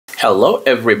Hello,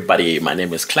 everybody. My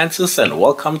name is Clancis, and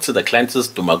welcome to the Clancis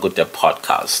Dumagute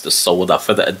podcast. So, without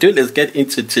further ado, let's get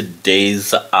into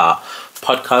today's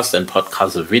podcast and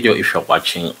podcast video if you're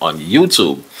watching on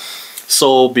YouTube.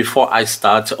 So, before I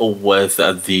start with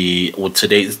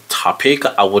today's topic,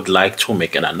 I would like to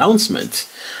make an announcement.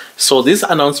 So, this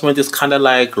announcement is kind of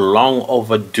like long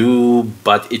overdue,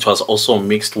 but it was also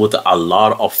mixed with a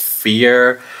lot of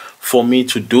fear for me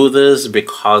to do this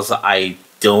because I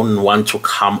don't want to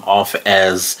come off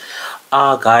as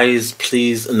guys,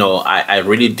 please. No, I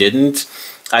really didn't.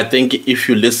 I think if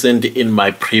you listened in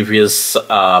my previous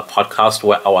podcast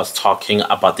where I was talking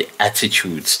about the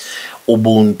attitudes,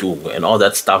 Ubuntu, and all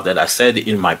that stuff that I said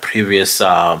in my previous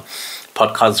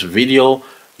podcast video,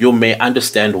 you may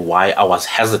understand why I was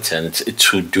hesitant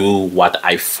to do what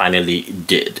I finally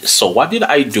did. So what did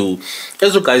I do?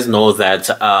 As you guys know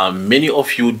that many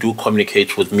of you do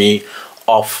communicate with me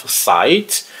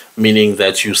off-site, meaning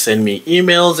that you send me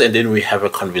emails and then we have a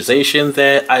conversation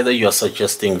there. Either you're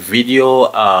suggesting video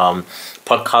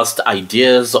podcast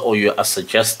ideas, or you are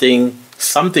suggesting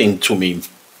something to me,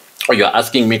 or you're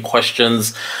asking me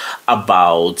questions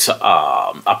about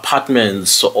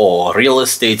apartments or real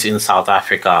estate in South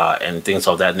Africa and things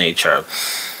of that nature.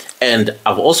 And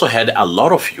I've also had a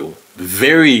lot of you,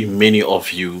 very many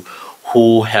of you,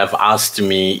 who have asked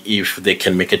me if they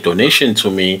can make a donation to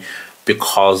me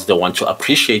because they want to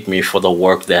appreciate me for the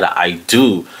work that I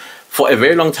do. For a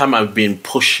very long time, I've been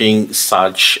pushing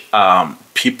such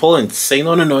people and saying,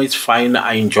 no, it's fine.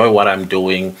 I enjoy what I'm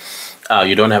doing.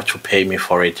 You don't have to pay me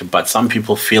for it. But some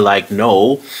people feel like,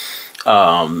 no,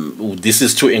 this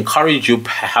is to encourage you.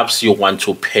 Perhaps you want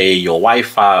to pay your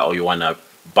Wi-Fi, or you want to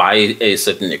buy a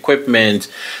certain equipment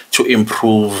to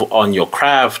improve on your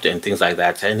craft and things like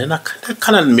that. And then that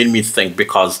kind of made me think,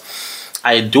 because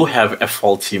I do have a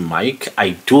faulty mic.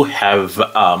 I do have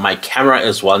my camera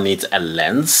as well needs a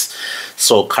lens.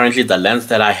 So currently the lens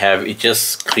that I have, it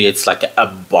just creates like a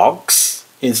box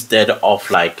instead of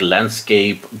like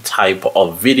landscape type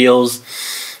of videos.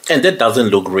 And that doesn't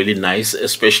look really nice,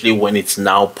 especially when it's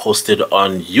now posted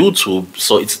on YouTube.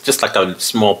 So it's just like a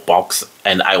small box,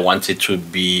 and I want it to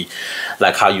be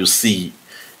like how you see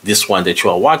this one that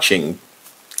you are watching.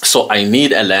 So I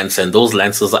need a lens, and those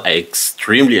lenses are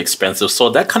extremely expensive. So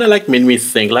that kind of like made me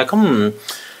think like,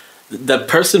 that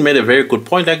person made a very good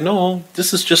point. Like, no,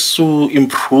 this is just to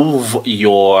improve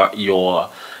your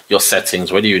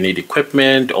settings, whether you need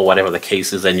equipment or whatever the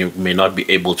case is, and you may not be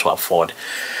able to afford.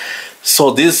 So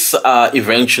this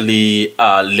eventually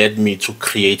led me to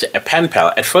create a pen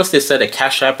pal. At first they said a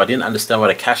Cash App. I didn't understand what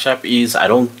a Cash App is. I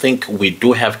don't think we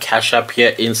do have Cash App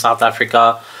here in South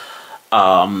Africa.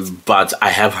 But I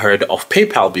have heard of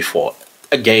PayPal before.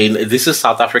 Again, this is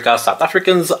South Africa. South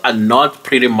Africans are not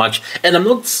pretty much, and I'm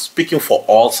not speaking for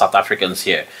all South Africans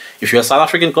here. If you're a South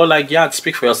African, go like, yeah,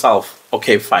 speak for yourself.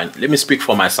 Okay, fine. Let me speak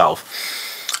for myself.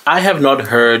 I have not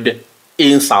heard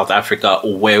in South Africa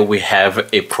where we have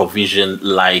a provision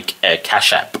like a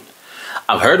Cash App.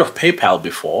 I've heard of PayPal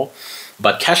before,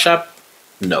 but Cash App,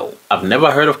 no. I've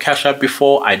never heard of Cash App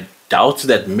before. I doubt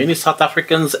that many South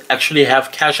Africans actually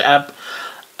have Cash App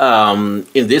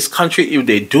in this country. If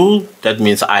they do, that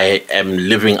means I am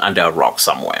living under a rock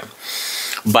somewhere.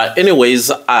 But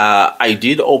anyways, I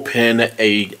did open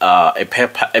a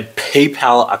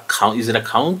PayPal account. Is it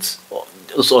account?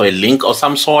 So a link or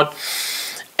some sort.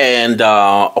 And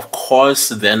of course,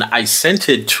 then I sent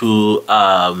it to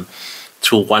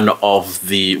one of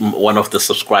the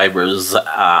subscribers.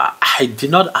 I did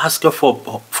not ask her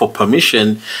for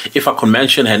permission if I could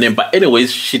mention her name, but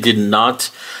anyways, she did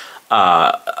not.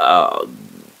 Well,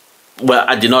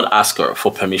 I did not ask her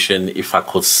for permission if I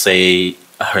could say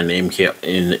her name here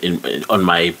on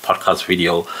my podcast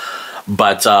video.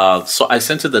 But so I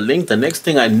sent her the link. The next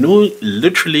thing I knew,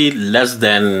 literally less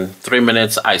than 3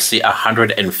 minutes, I see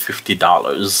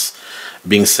 $150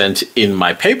 being sent in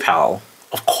my PayPal.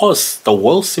 Of course, the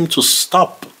world seemed to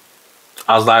stop.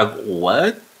 I was like,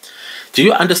 what? Do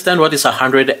you understand what is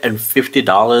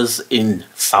 $150 in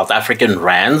South African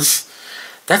rands?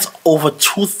 That's over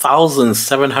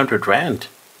 2,700 rand.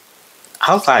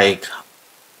 I was like,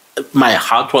 my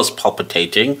heart was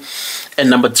palpitating. And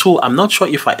number two, I'm not sure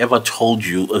if I ever told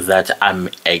you that I'm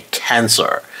a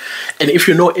Cancer. And if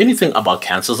you know anything about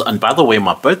Cancers, and by the way,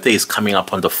 my birthday is coming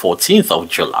up on the 14th of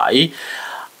July.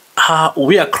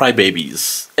 We are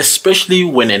crybabies, especially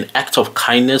when an act of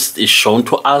kindness is shown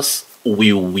to us,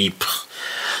 we weep.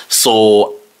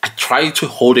 So I try to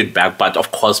hold it back, but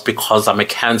of course, because I'm a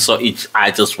Cancer,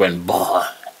 I just went, bah.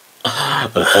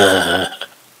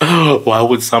 Why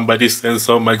would somebody send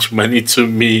so much money to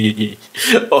me?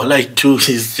 All I do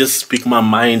is just speak my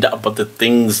mind about the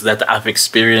things that I've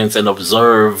experienced and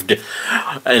observed.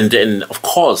 And then, of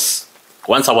course,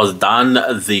 once I was done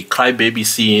the crybaby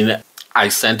scene, I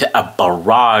sent a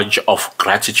barrage of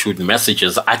gratitude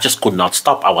messages. I just could not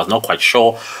stop. I was not quite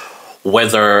sure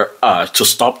whether to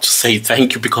stop to say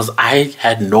thank you, because I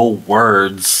had no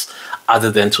words other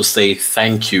than to say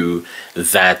thank you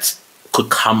that could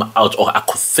come out or I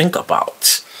could think about.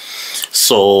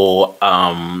 So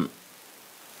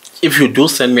if you do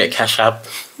send me a cash app,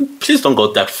 please don't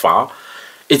go that far.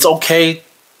 It's okay.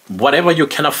 Whatever you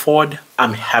can afford,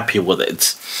 I'm happy with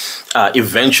it.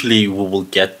 Eventually, we will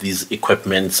get these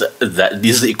equipment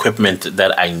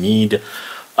that I need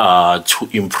to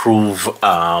improve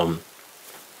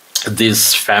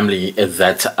this family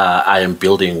that I am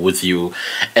building with you.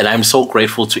 And I'm so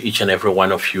grateful to each and every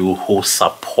one of you who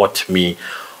support me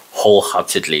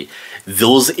wholeheartedly.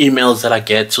 Those emails that I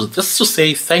get just to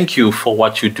say thank you for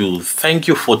what you do. Thank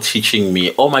you for teaching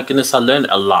me. Oh my goodness, I learned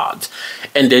a lot.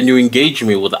 And then you engage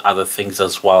me with other things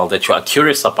as well, that you are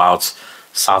curious about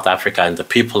South Africa and the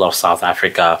people of South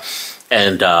Africa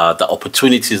and the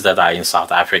opportunities that are in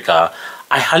South Africa.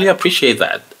 I highly appreciate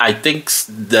that. I think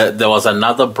there was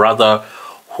another brother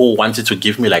who wanted to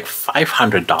give me like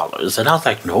 $500. And I was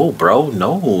like, no, bro,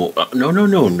 no.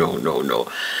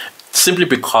 Simply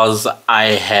because I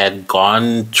had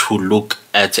gone to look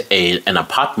at an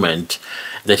apartment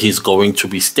that he's going to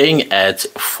be staying at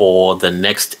for the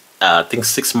next, I think,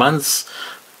 6 months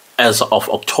as of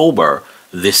October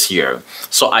this year.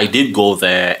 So I did go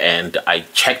there and I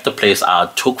checked the place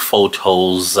out, took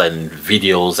photos and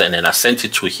videos, and then I sent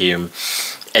it to him.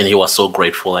 And he was so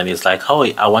grateful. And he's like, oh,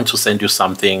 I want to send you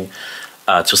something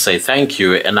to say thank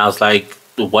you. And I was like,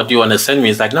 what do you want to send me?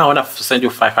 He's like, no, I want to send you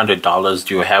 $500.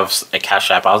 Do you have a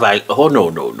cash app? I was like, oh, no.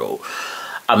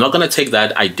 I'm not going to take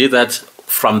that. I did that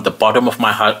from the bottom of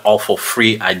my heart, all for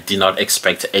free. I did not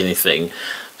expect anything.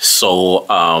 So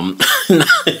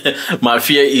my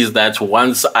fear is that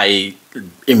once I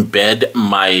embed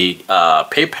my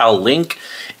PayPal link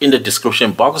in the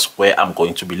description box where I'm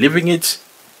going to be leaving it,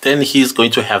 then he's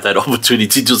going to have that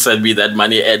opportunity to send me that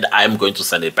money and I'm going to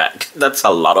send it back. That's a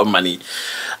lot of money.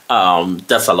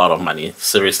 That's a lot of money.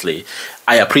 Seriously.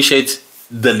 I appreciate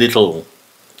the little,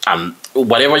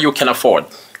 whatever you can afford,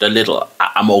 the little,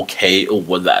 I'm okay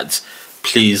with that.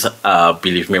 Please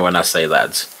believe me when I say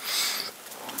that.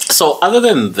 So other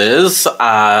than this,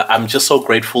 I'm just so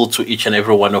grateful to each and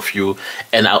every one of you.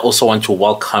 And I also want to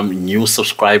welcome new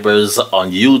subscribers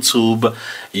on YouTube.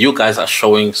 You guys are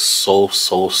showing so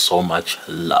much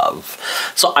love.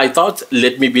 So I thought,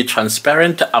 let me be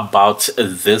transparent about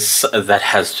this that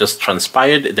has just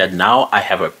transpired, that now I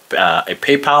have a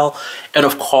PayPal. And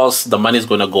of course, the money is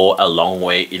going to go a long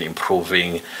way in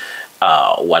improving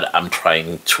what I'm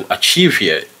trying to achieve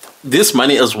here. This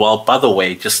money as well, by the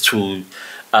way, just to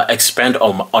expand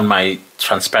on my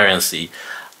transparency,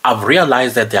 I've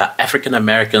realized that there are African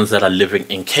Americans that are living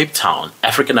in Cape Town,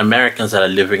 African Americans that are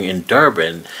living in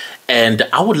Durban, and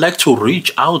I would like to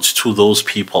reach out to those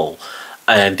people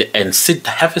and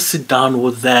have a sit down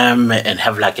with them and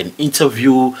have like an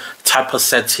interview type of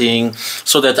setting,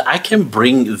 so that I can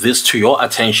bring this to your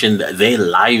attention, their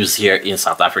lives here in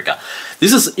South Africa.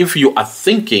 This is if you are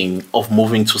thinking of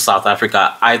moving to South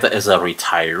Africa either as a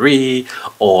retiree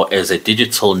or as a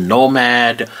digital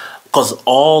nomad, because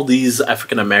all these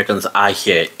African Americans are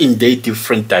here in their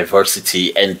different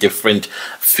diversity and different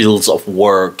fields of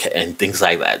work and things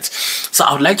like that. So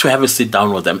I would like to have a sit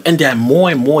down with them. And there are more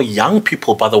and more young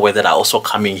people, by the way, that are also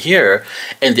coming here,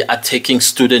 and they are taking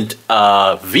student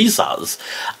visas.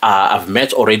 I've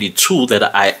met already two that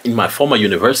are in my former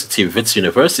university, Wits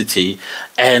University,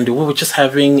 and we were just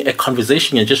having a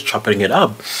conversation and just chopping it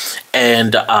up.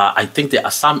 And I think there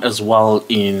are some as well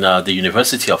in the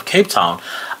University of Cape Town.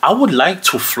 I would like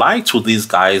to fly to these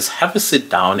guys, have a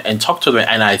sit down and talk to them.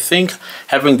 And I think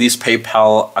having this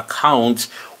PayPal account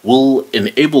will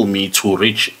enable me to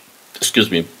reach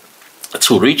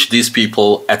these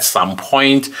people at some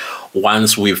point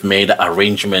once we've made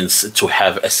arrangements to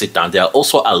have a sit down. There are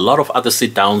also a lot of other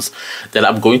sit downs that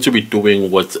I'm going to be doing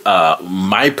with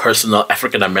my personal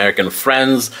African American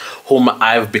friends whom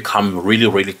I've become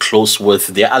really close with.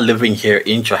 They are living here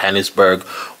in Johannesburg.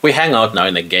 We hang out now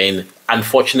and again.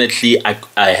 Unfortunately,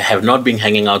 I have not been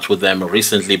hanging out with them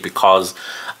recently because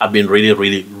I've been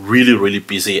really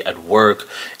busy at work,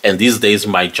 and these days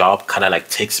my job kind of like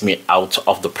takes me out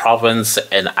of the province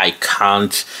and I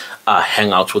can't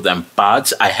hang out with them.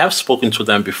 But I have spoken to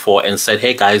them before and said,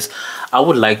 hey guys, I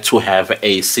would like to have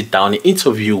a sit down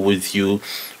interview with you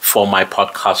for my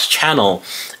podcast channel.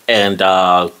 And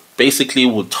basically,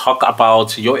 we'll talk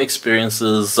about your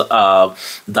experiences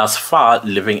thus far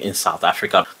living in South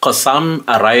Africa. Because some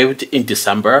arrived in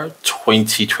December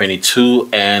 2022,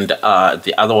 and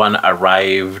the other one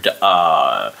arrived,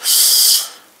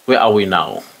 where are we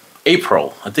now?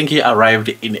 April. I think he arrived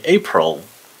in April.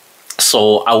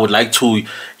 So I would like to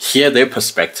hear their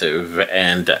perspective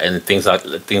and things like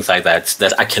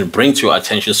that I can bring to your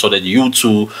attention, so that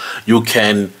you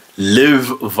can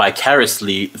live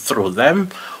vicariously through them,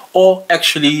 or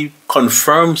actually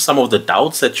confirm some of the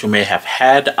doubts that you may have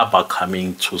had about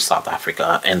coming to South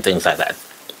Africa and things like that.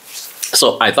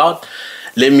 So I thought,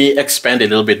 let me expand a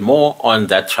little bit more on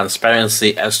that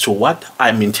transparency as to what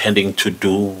I'm intending to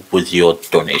do with your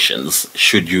donations,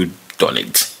 should you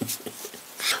donate.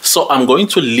 So I'm going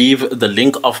to leave the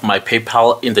link of my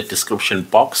PayPal in the description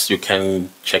box. You can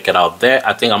check it out there.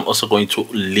 I think I'm also going to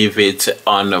leave it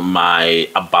on my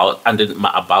under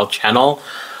my about channel.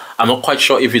 I'm not quite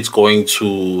sure if it's going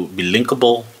to be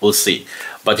linkable. We'll see.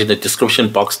 But in the description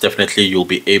box, definitely you'll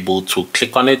be able to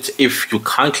click on it. If you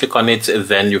can't click on it,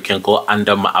 then you can go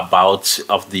under my about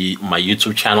of my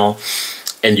YouTube channel,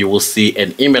 and you will see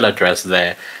an email address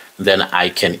there. Then I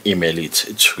can email it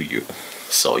to you.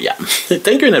 So yeah,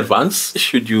 thank you in advance.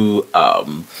 Should you,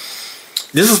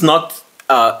 this is not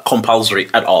compulsory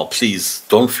at all. Please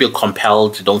don't feel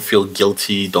compelled. Don't feel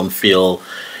guilty. Don't feel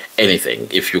anything.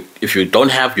 If you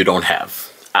don't have, you don't have.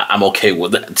 I'm okay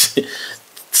with that.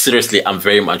 Seriously, I'm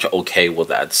very much okay with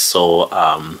that. So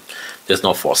there's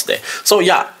no force there. So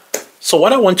yeah, so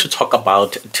what I want to talk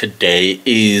about today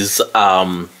is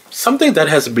something that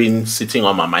has been sitting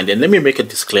on my mind. And let me make a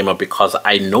disclaimer, because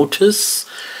I notice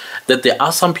that there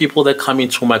are some people that come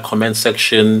into my comment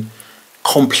section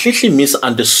completely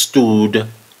misunderstood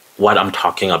what I'm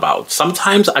talking about.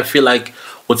 Sometimes I feel like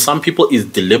with some people is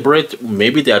deliberate.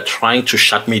 Maybe they are trying to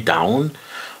shut me down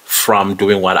from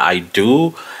doing what I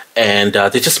do. And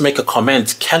they just make a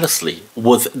comment carelessly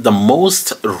with the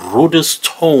most rudest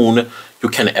tone you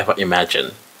can ever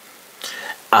imagine.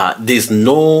 There's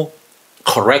no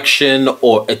correction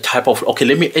or a type of, okay,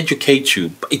 let me educate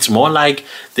you. It's more like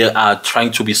they are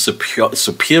trying to be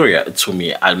superior to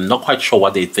me. I'm not quite sure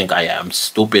what they think I am,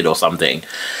 stupid or something.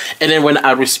 And then when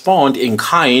I respond in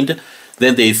kind,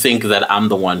 then they think that I'm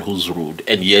the one who's rude.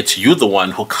 And yet you're the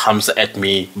one who comes at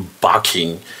me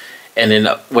barking. And then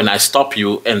when I stop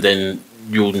you, and then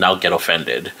you now get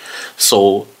offended.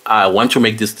 So I want to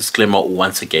make this disclaimer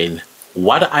once again.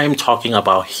 What I'm talking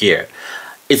about here,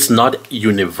 it's not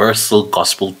universal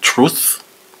gospel truth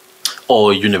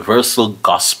or universal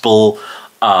gospel.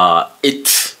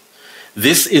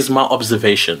 This is my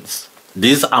observations.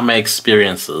 These are my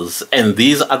experiences. And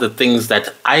these are the things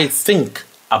that I think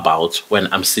about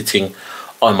when I'm sitting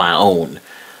on my own.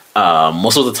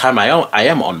 Most of the time I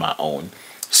am on my own.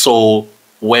 So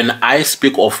when I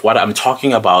speak of what I'm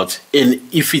talking about, and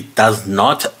if it does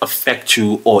not affect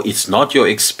you or it's not your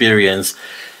experience,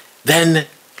 then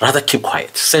rather keep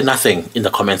quiet. Say nothing in the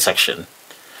comment section,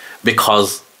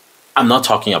 because I'm not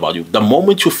talking about you. The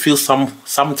moment you feel some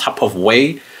type of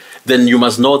way, then you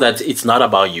must know that it's not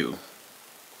about you.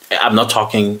 I'm not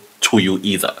talking to you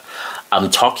either. I'm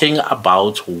talking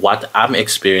about what I'm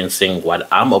experiencing, what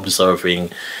I'm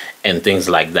observing, and things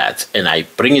like that. And I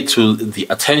bring it to the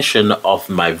attention of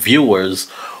my viewers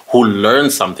who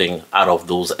learn something out of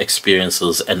those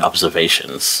experiences and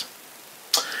observations.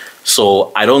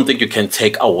 So I don't think you can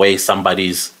take away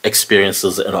somebody's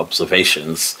experiences and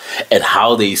observations and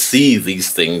how they see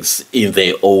these things in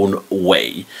their own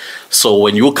way. So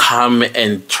when you come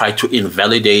and try to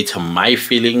invalidate my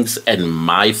feelings and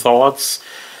my thoughts,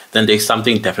 then there's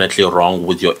something definitely wrong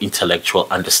with your intellectual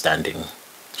understanding.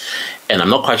 And I'm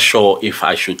not quite sure if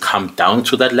I should come down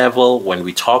to that level when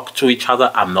we talk to each other.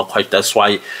 I'm not quite. That's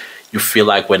why you feel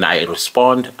like when I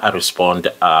respond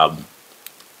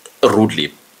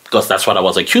rudely, because that's what I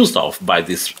was accused of by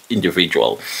this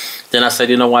individual. Then I said,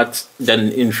 you know what?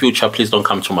 Then in future, please don't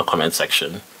come to my comment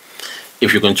section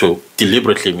if you're going to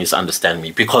deliberately misunderstand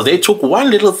me, because they took one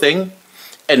little thing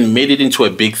and made it into a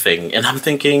big thing. And I'm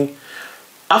thinking,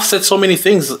 I've said so many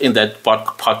things in that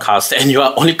podcast, and you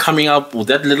are only coming up with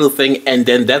that little thing, and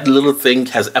then that little thing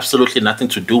has absolutely nothing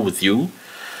to do with you.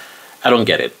 I don't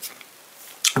get it.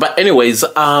 But anyways,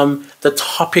 the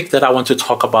topic that I want to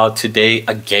talk about today,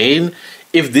 again,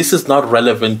 if this is not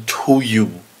relevant to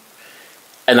you,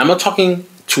 and I'm not talking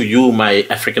to you, my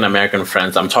African-American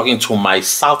friends, I'm talking to my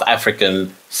South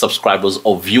African subscribers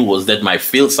or viewers that might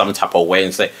feel some type of way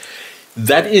and say,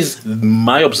 That is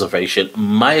my observation,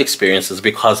 my experiences,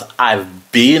 because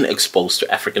I've been exposed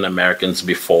to African Americans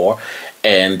before,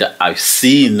 and I've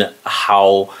seen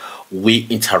how we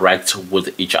interact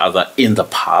with each other in the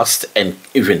past and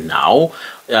even now,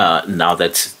 now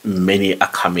that many are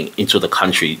coming into the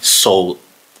country. So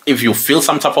if you feel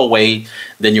some type of way,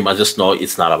 then you must just know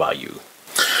it's not about you.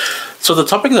 So the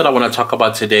topic that I want to talk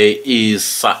about today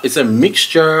is it's a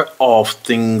mixture of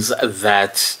things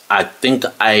that I think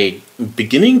I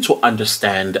beginning to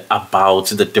understand about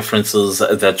the differences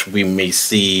that we may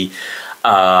see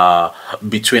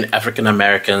between African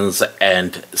Americans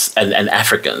and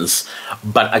Africans.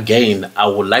 But again, I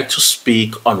would like to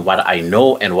speak on what I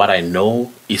know, and what I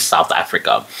know is South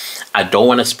Africa. I don't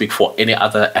want to speak for any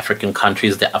other African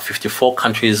countries. There are 54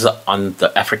 countries on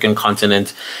the African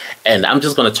continent, and I'm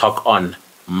just going to talk on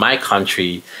my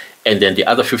country. And then the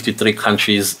other 53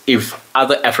 countries, if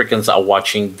other Africans are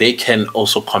watching, they can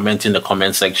also comment in the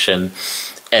comment section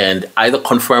and either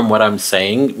confirm what I'm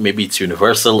saying. Maybe it's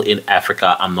universal in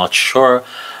Africa, I'm not sure,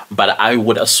 but I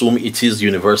would assume it is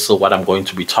universal what I'm going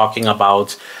to be talking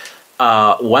about.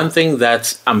 One thing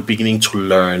that I'm beginning to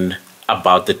learn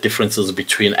about the differences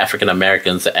between African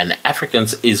Americans and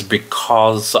Africans is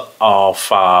because of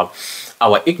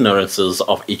our ignorances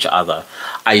of each other.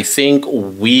 I think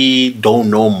we don't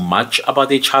know much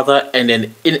about each other, and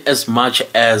then in as much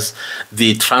as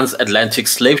the transatlantic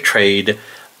slave trade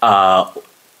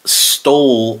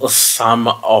stole some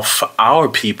of our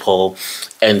people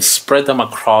and spread them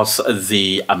across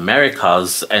the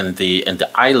Americas and the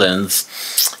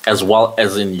islands, as well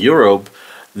as in Europe,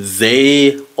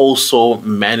 they also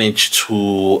managed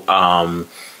to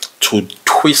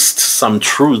twist some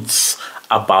truths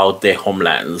about their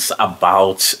homelands,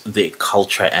 about their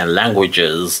culture and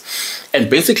languages, and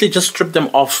basically just strip them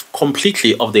off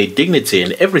completely of their dignity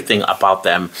and everything about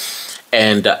them,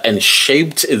 and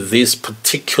shaped this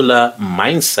particular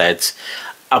mindset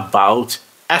about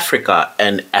Africa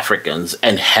and Africans.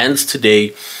 And hence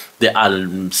today, there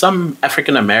are some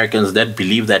African Americans that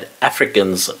believe that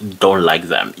Africans don't like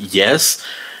them. Yes,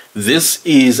 this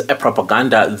is a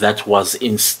propaganda that was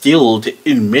instilled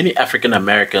in many African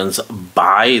Americans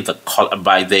by the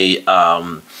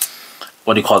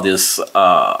what do you call this?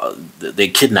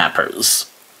 The kidnappers.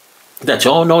 That,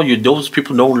 oh no, those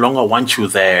people no longer want you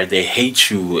there, they hate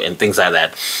you, and things like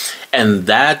that. And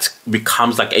that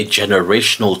becomes like a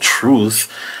generational truth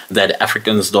that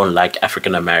Africans don't like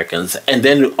African Americans. And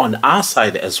then on our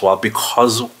side as well,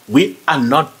 because we are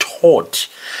not taught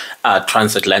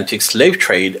transatlantic slave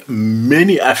trade,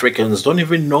 many Africans don't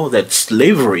even know that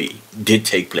slavery did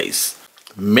take place.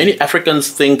 Many Africans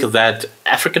think that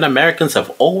African Americans have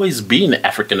always been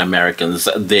African Americans.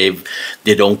 They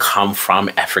don't come from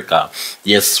Africa.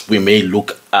 Yes, we may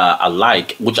look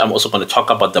alike, which I'm also going to talk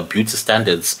about the beauty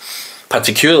standards,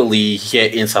 particularly here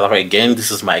in South Africa. Again,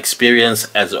 this is my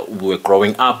experience as we were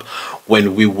growing up,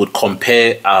 when we would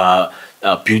compare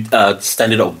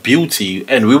standard of beauty,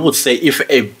 and we would say if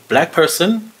a black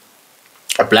person,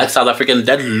 a black South African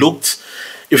that looked,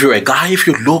 if you're a guy, if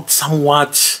you looked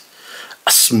somewhat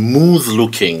smooth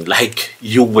looking, like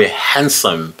you were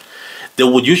handsome, they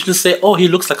would usually say, oh, he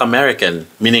looks like American,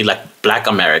 meaning like black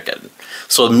American.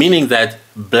 So meaning that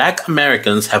black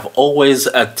Americans have always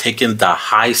taken the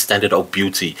high standard of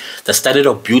beauty. The standard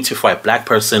of beauty for a black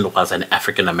person was an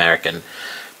African American.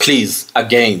 Please,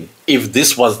 again, if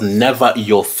this was never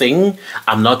your thing,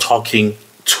 I'm not talking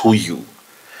to you.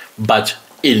 But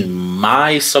in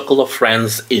my circle of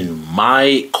friends, in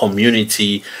my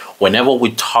community, whenever we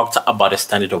talked about a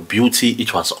standard of beauty,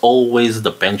 it was always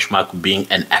the benchmark being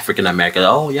an African American.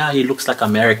 Oh yeah, he looks like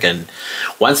American.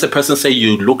 Once the person say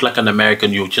you look like an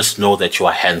American, you just know that you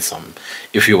are handsome.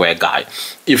 If you were a guy,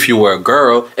 if you were a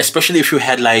girl, especially if you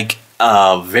had like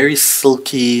very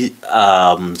silky,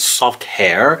 soft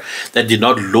hair that did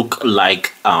not look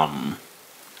like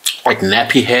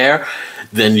nappy hair,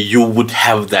 then you would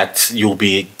have that. You'll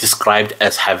be described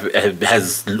as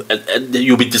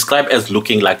you'll be described as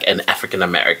looking like an African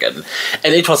American,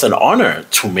 and it was an honor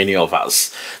to many of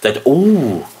us that,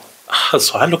 oh,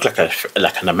 so I look like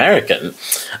an American.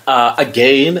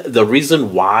 Again, the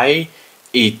reason why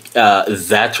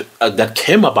that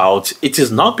came about, it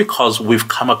is not because we've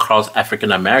come across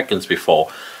African Americans before.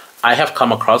 I have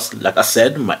come across, like I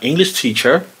said, my English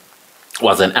teacher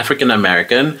was an African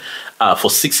American for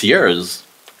 6 years,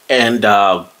 and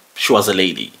she was a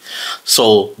lady.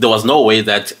 So there was no way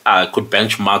that I could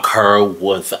benchmark her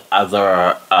with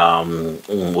other,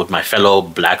 with my fellow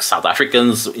black South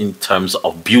Africans in terms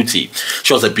of beauty.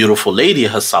 She was a beautiful lady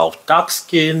herself, dark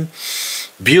skin,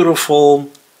 beautiful,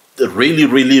 really,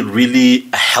 really, really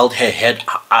held her head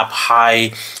up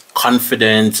high,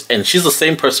 confident, and she's the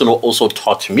same person who also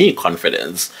taught me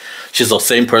confidence. She's the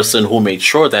same person who made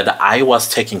sure that I was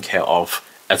taken care of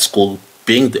at school,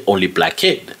 being the only black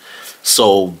kid.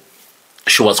 So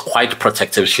she was quite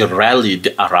protective. She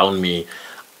rallied around me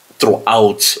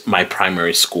throughout my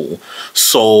primary school.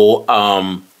 So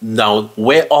now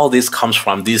where all this comes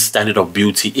from, this standard of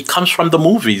beauty, it comes from the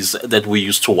movies that we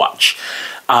used to watch.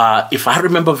 If I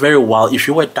remember very well, if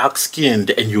you were dark-skinned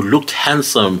and you looked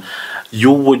handsome,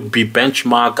 you would be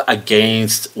benchmarked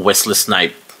against Wesley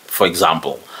Snipes, for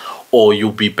example. Or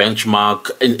you'd be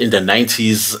benchmarked in the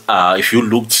 90s. If you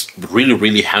looked really,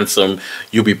 really handsome,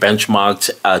 you'd be benchmarked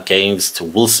against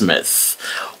Will Smith.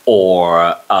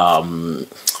 Or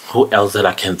who else that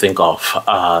I can think of?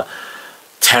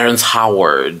 Terrence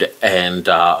Howard. And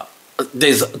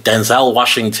there's Denzel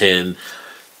Washington.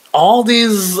 All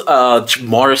these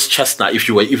Morris Chestnut, if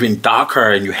you were even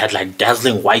darker and you had like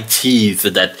dazzling white teeth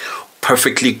that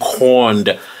perfectly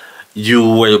corned, you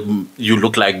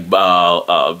look like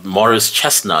Morris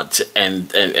Chestnut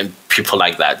and people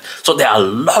like that. So there are a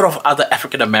lot of other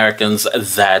African Americans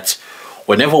that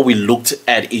whenever we looked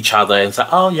at each other and said,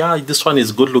 oh yeah, this one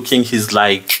is good looking, he's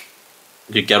like,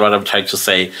 you get what I'm trying to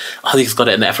say? Oh, he's got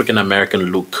an African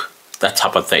American look, that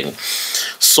type of thing.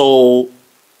 So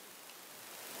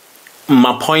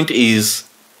my point is,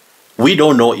 we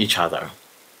don't know each other.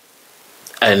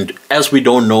 And as we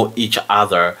don't know each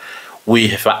other, we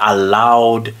have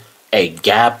allowed a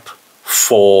gap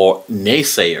for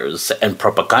naysayers and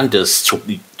propagandists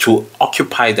to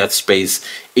occupy that space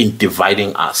in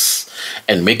dividing us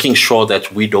and making sure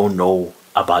that we don't know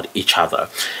about each other.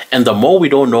 And the more we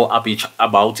don't know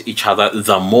about each other,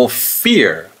 the more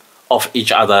fear of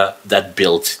each other that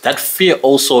built. That fear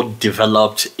also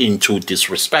developed into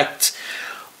disrespect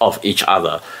of each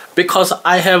other. Because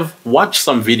I have watched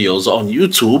some videos on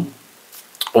YouTube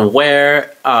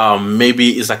where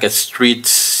maybe it's like a street,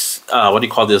 what do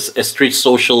you call this? A street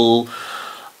social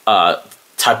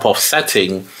type of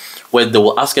setting where they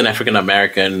will ask an African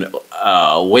American,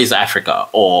 where's Africa?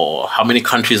 Or how many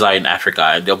countries are in Africa?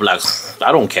 And they'll be like,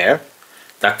 I don't care.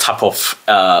 That type of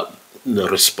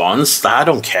response, I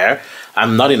don't care.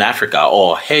 I'm not in Africa.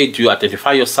 Or, hey, do you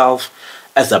identify yourself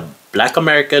as a Black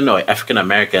American or African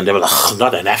American? They were like, oh,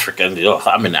 not an African.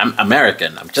 I'm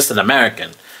American. I'm just an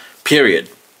American, period.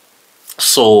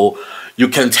 So you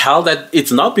can tell that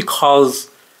it's not because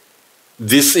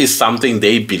this is something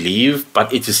they believe,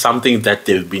 but it is something that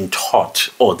they've been taught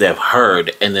or they've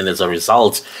heard. And then as a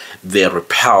result, they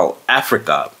repel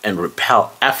Africa and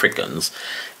repel Africans.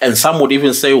 And some would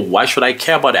even say, why should I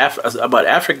care about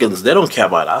Africans? They don't care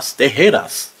about us. They hate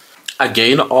us.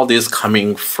 Again, all this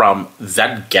coming from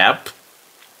that gap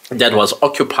that was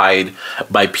occupied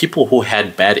by people who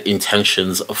had bad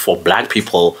intentions for Black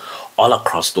people all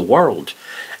across the world.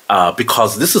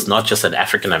 Because this is not just an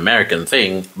African American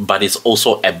thing, but it's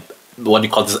also a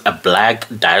Black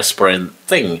diasporan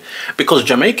thing. Because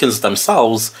Jamaicans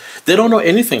themselves, they don't know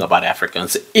anything about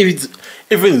Africans.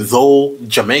 Even though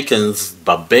Jamaicans,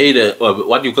 Barbados, or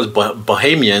what you call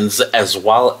Bohemians, as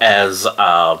well as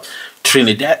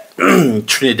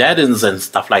Trinidadians and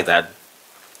stuff like that,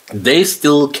 they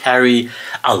still carry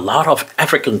a lot of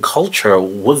African culture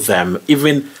with them.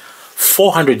 Even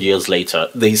 400 years later,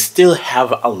 they still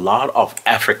have a lot of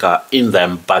Africa in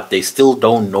them, but they still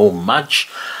don't know much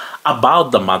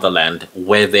about the motherland,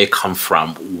 where they come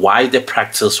from, why they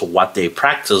practice what they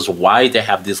practice, why they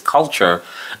have this culture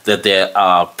that they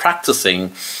are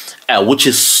practicing, which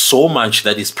is so much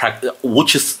that is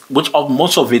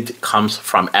most of it comes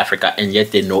from Africa, and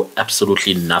yet they know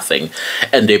absolutely nothing.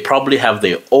 And they probably have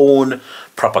their own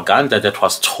propaganda that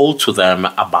was told to them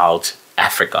about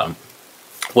Africa.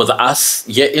 With us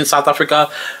here in South Africa,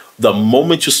 the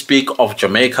moment you speak of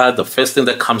Jamaica, the first thing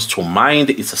that comes to mind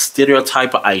is a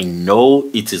stereotype. I know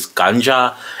it is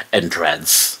ganja and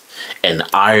dreads and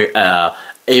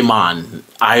Aman,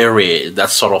 Ire, that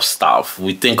sort of stuff.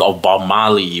 We think of Bob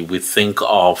Marley. We think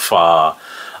of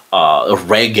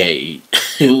reggae.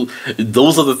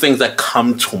 Those are the things that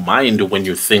come to mind when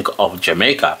you think of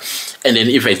Jamaica. And then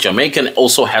if a Jamaican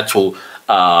also had to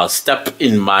step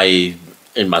in my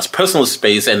personal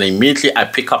space and immediately I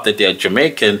pick up that they're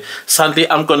Jamaican, suddenly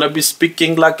I'm going to be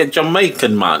speaking like a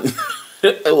Jamaican man.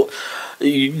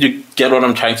 You get what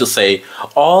I'm trying to say?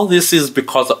 All this is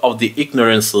because of the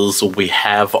ignorances we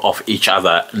have of each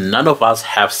other. None of us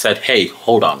have said, hey,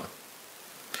 hold on.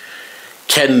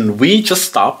 Can we just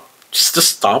stop?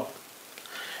 Just stop.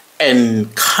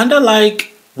 And kind of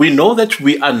like, we know that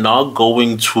we are not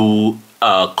going to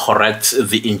correct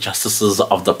the injustices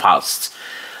of the past.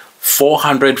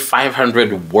 400,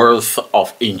 500 worth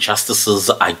of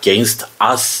injustices against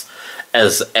us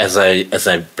as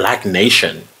a black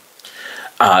nation.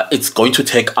 It's going to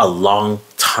take a long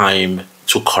time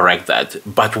to correct that,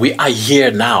 but we are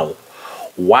here now.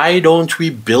 Why don't we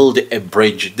build a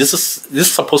bridge? This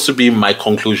is supposed to be my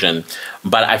conclusion,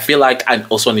 but I feel like I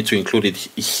also need to include it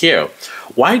here.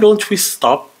 Why don't we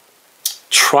stop,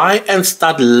 try and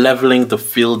start leveling the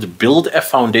field, build a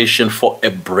foundation for a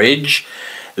bridge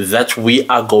that we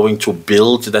are going to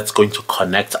build that's going to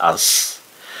connect us.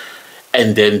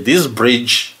 And then this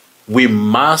bridge, we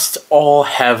must all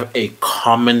have a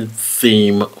common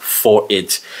theme for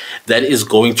it that is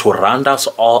going to round us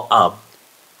all up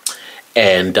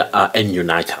and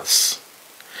unite us.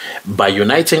 By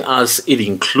uniting us, it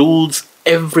includes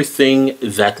everything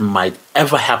that might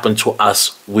ever happen to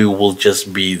us. We will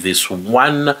just be this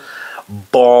one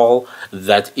ball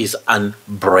that is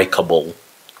unbreakable.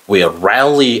 We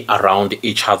rally around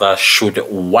each other should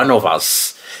one of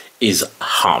us is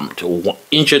harmed,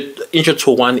 injured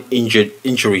to one,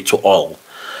 injury to all.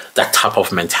 That type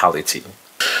of mentality.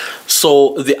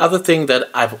 So the other thing that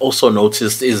I've also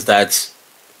noticed is that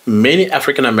many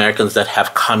African Americans that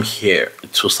have come here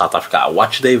to South Africa, I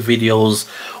watch their videos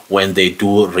when they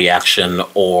do reaction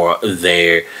or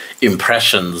their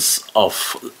impressions of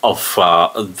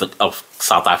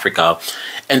South Africa,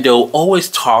 and they'll always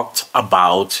talk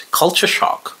about culture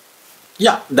shock.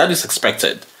 Yeah, that is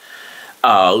expected.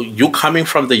 You coming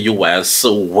from the US,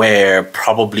 where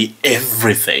probably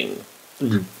everything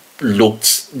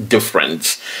looked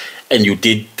different, and you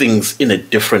did things in a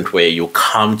different way. You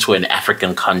come to an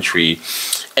African country,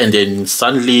 and then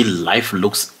suddenly life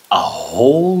looks a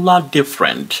whole lot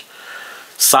different.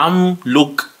 Some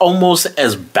look almost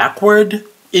as backward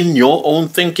in your own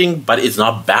thinking, but it's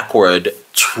not backward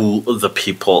to the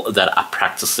people that are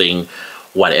practicing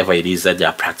whatever it is that they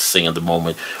are practicing at the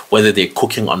moment. Whether they're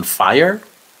cooking on fire,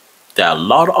 there are a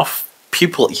lot of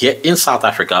people here in South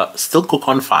Africa still cook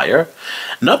on fire,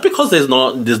 not because there's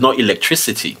no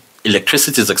electricity.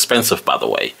 Electricity is expensive, by the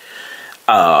way.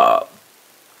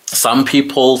 Some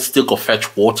people still go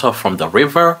fetch water from the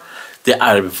river. There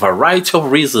are a variety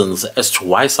of reasons as to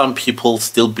why some people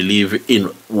still believe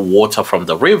in water from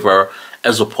the river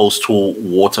as opposed to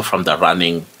water from the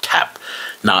running tap.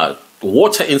 Now,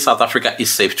 water in South Africa is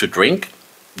safe to drink.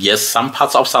 Yes, some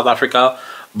parts of South Africa,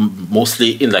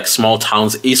 mostly in like small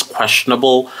towns, is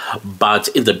questionable, but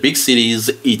in the big cities,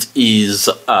 it is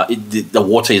the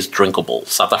water is drinkable.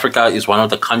 South Africa is one of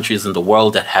the countries in the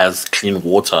world that has clean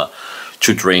water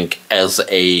to drink. As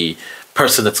a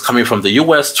person that's coming from the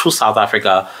US to South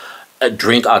Africa,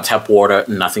 drink our tap water,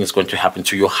 nothing is going to happen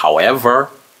to you. However,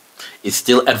 it's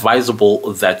still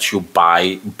advisable that you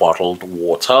buy bottled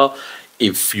water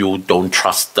if you don't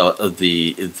trust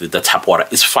the tap water.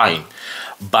 It's fine.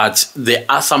 But there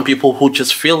are some people who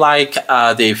just feel like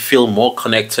they feel more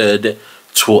connected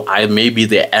to maybe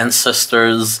their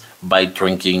ancestors by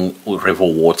drinking river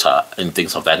water and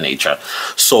things of that nature.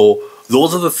 So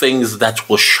those are the things that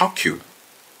will shock you.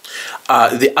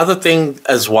 The other thing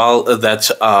as well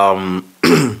that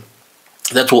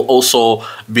that will also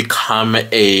become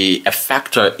a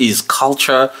factor is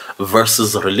culture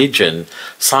versus religion.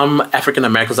 Some African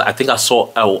Americans, I think I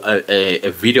saw a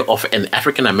video of an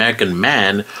African American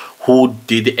man who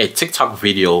did a TikTok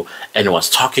video and was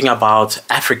talking about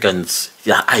Africans.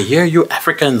 Yeah, I hear you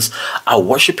Africans are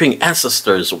worshiping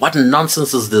ancestors. What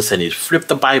nonsense is this? And he flipped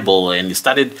the Bible and he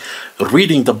started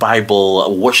reading the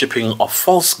Bible, worshiping of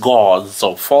false gods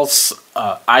or false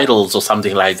idols or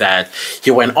something like that.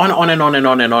 He went on and on and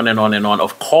on and on and on and on.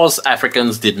 Of course,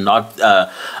 Africans did not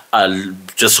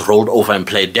just rolled over and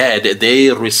play dead. They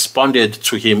responded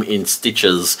to him in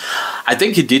stitches. I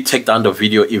think he did take down the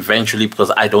video eventually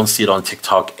because I don't see it on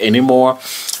TikTok anymore.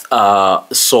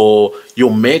 So you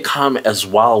may come as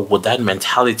well with that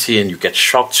mentality and you get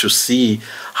shocked to see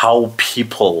how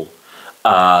people,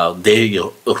 their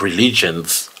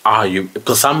religions are.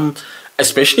 Because some,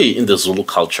 especially in the Zulu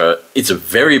culture, it's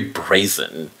very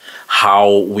brazen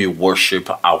how we worship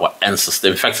our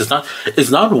ancestors. In fact,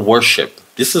 it's not worship.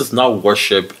 This is not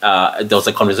worship. There was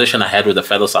a conversation I had with a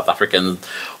fellow South African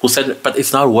who said, "But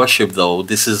it's not worship, though.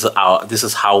 This is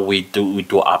how we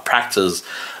do our practice.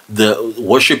 The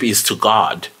worship is to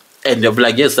God." And they'll be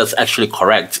like, "Yes, that's actually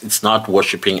correct. It's not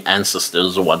worshiping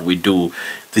ancestors or what we do.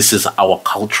 This is our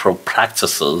cultural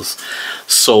practices."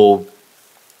 So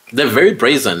they're very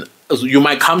brazen. You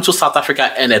might come to South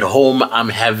Africa and at home I'm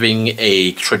having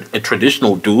a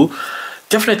traditional do.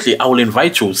 Definitely, I will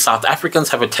invite you. South Africans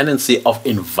have a tendency of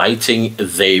inviting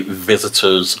their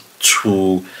visitors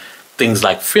to things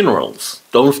like funerals.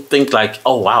 Don't think like,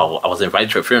 oh wow, I was invited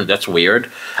to a funeral. That's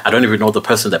weird. I don't even know the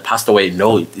person that passed away.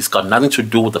 No, it's got nothing to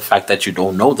do with the fact that you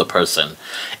don't know the person.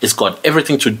 It's got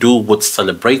everything to do with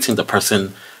celebrating the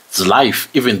person's life,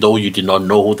 even though you did not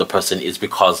know who the person is.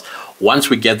 Because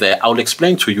once we get there, I'll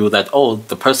explain to you that, oh,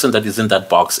 the person that is in that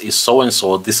box is so and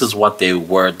so. This is what they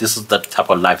were. This is the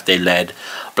type of life they led.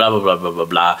 Blah blah blah blah blah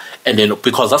blah. And then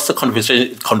because that's the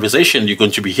conversation you're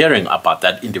going to be hearing about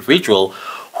that individual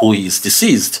who is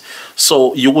deceased.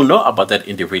 So you will know about that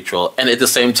individual. And at the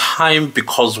same time,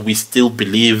 because we still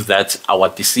believe that our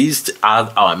deceased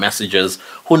are our messengers,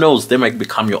 who knows, they might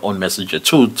become your own messenger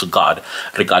too to God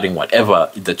regarding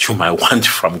whatever that you might want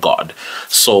from God.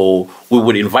 So we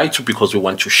would invite you because we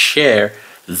want to share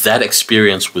that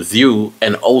experience with you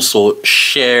and also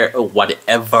share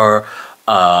whatever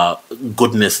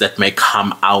goodness that may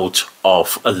come out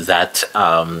of that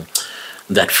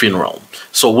funeral.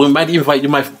 So you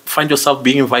might find yourself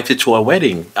being invited to a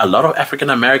wedding. A lot of African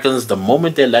Americans, the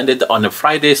moment they landed on a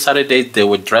Friday, Saturday, they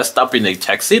were dressed up in a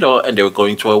tuxedo and they were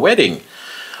going to a wedding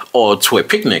or to a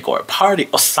picnic or a party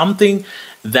or something.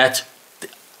 That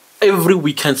every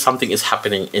weekend something is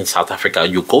happening in South Africa.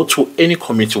 You go to any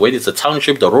community, whether it's a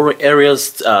township, the rural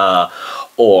areas,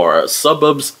 or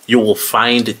suburbs, you will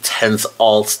find tents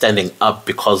all standing up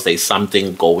because there's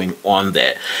something going on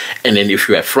there. And then if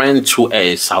you're a friend to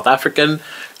a South African,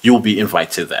 you'll be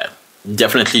invited there.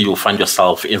 Definitely you'll find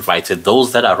yourself invited.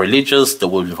 Those that are religious, they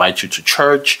will invite you to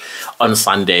church on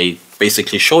Sunday,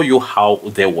 basically show you how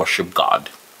they worship God.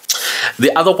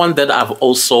 The other one that I've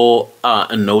also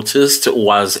noticed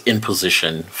was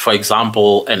imposition. For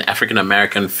example, an African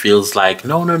American feels like,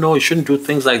 no, you shouldn't do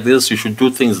things like this. You should do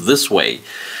things this way.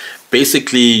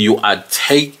 Basically, you are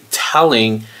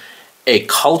telling a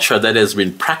culture that has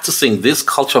been practicing this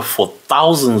culture for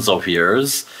thousands of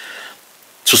years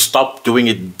to stop doing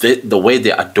it the way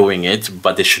they are doing it,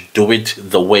 but they should do it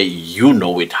the way you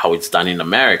know it, how it's done in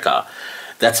America.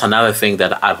 That's another thing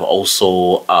that I've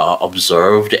also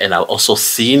observed, and I've also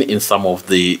seen in some of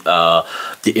the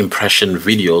impression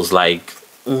videos. Like,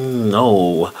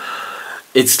 no,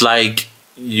 it's like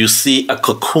you see a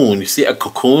cocoon. You see a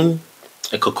cocoon.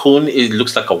 A cocoon, it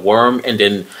looks like a worm, and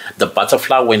then the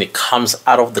butterfly, when it comes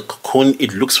out of the cocoon,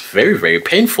 it looks very, very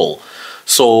painful.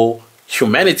 So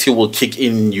humanity will kick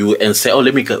in you and say, oh,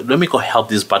 let me go help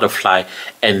this butterfly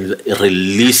and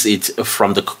release it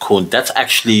from the cocoon. That's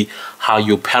actually how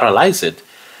you paralyze it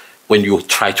when you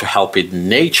try to help it.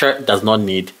 Nature does not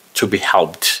need to be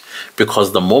helped,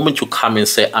 because the moment you come and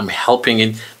say, I'm helping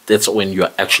it, that's when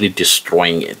you're actually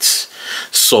destroying it.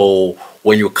 So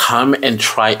when you come and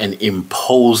try and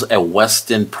impose a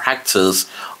Western practice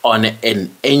on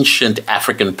an ancient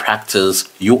African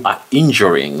practice, you are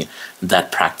injuring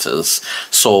that practice.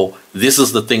 So this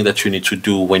is the thing that you need to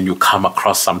do when you come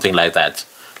across something like that.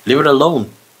 Leave it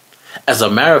alone. As a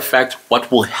matter of fact,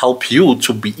 what will help you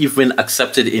to be even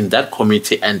accepted in that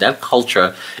community and that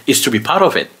culture is to be part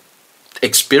of it.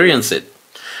 Experience it.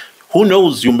 Who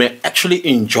knows, you may actually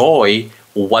enjoy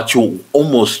what you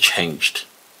almost changed.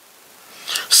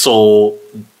 So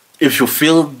if you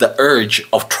feel the urge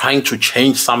of trying to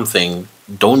change something,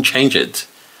 don't change it.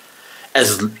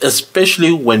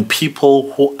 Especially when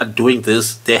people who are doing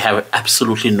this, they have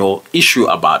absolutely no issue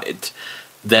about it,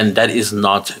 then that is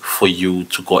not for you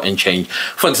to go and change.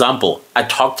 For example, I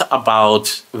talked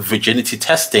about virginity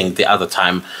testing the other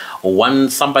time.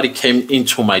 Somebody came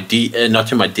into my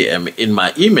not in my DM, in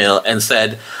my email, and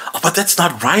said, oh, but that's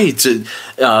not right.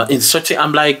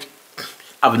 I'm like,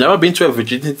 I've never been to a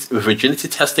virginity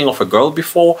testing of a girl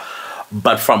before,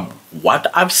 but from what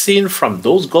I've seen from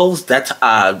those girls that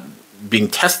are being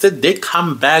tested, they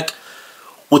come back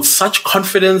with such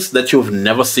confidence that you've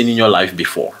never seen in your life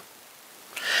before.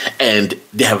 And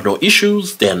they have no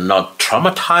issues, they're not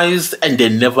traumatized, and they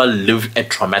never live a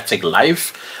traumatic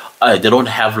life. They don't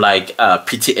have like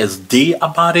PTSD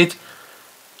about it.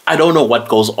 I don't know what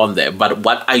goes on there, but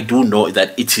what I do know is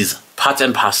that it is part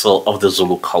and parcel of the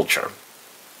Zulu culture.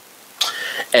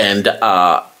 And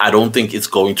I don't think it's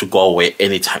going to go away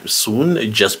anytime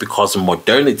soon, just because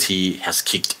modernity has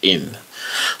kicked in.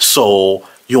 So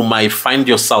you might find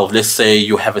yourself, let's say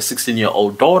you have a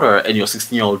 16-year-old daughter, and your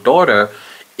 16-year-old daughter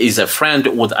is a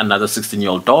friend with another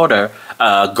 16-year-old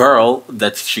girl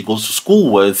that she goes to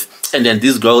school with, and then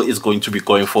this girl is going to be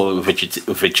going for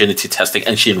virginity testing,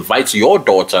 and she invites your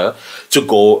daughter to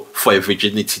go for a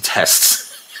virginity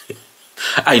test.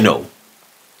 I know.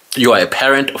 You are a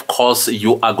parent, of course,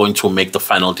 you are going to make the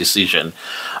final decision.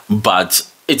 But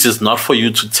it is not for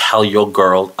you to tell your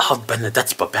girl, oh, Bernard,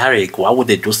 that's barbaric. Why would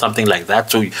they do something like that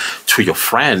to your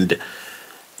friend?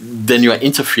 then you are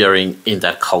interfering in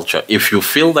that culture. If you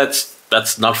feel that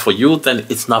that's not for you, then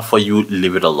it's not for you.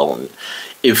 Leave it alone.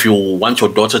 If you want your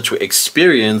daughter to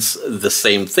experience the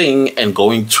same thing and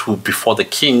going to before the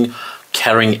king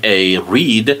carrying a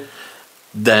reed,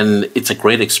 then it's a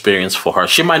great experience for her.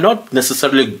 She might not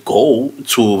necessarily go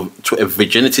to a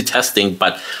virginity testing,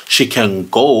 but she can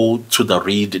go to the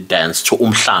reed dance, to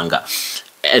umhlanga,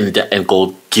 and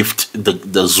go gift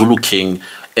the Zulu king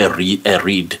a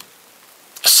reed.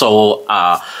 So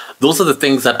those are the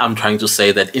things that I'm trying to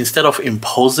say, that instead of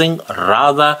imposing,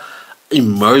 rather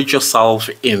immerse yourself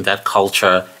in that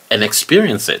culture and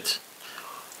experience it.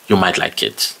 You might like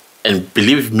it. And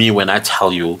believe me when I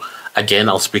tell you, again,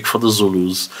 I'll speak for the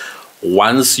Zulus,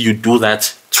 once you do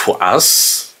that to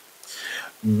us,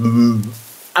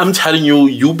 I'm telling you,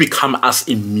 you become us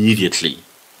immediately.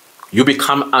 You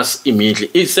become us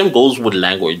immediately. It same goes with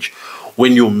language.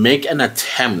 When you make an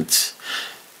attempt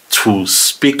to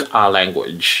speak our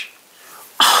language,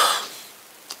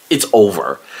 it's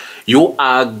over. You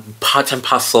are part and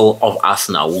parcel of us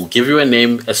now. We'll give you a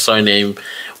name, a surname.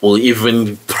 We'll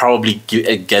even probably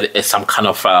get some kind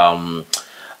of,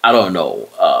 I don't know,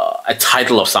 a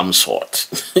title of some sort.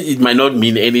 It might not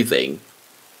mean anything.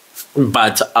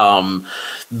 But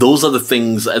those are the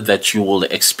things that you will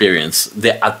experience.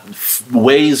 There are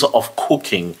ways of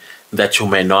cooking that you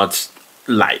may not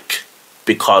like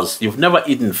because you've never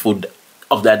eaten food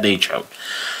of that nature.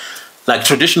 Like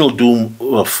traditional Doom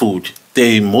food,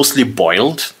 they mostly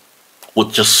boiled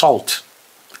with just salt.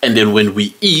 And then when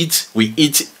we eat,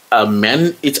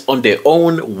 men eat on their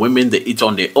own, women, they eat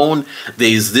on their own.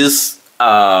 There's this,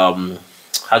 how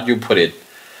do you put it?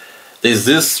 There's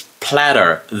this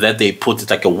platter that they put,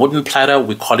 it's like a wooden platter,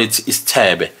 we call it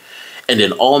istebe. And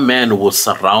then all men will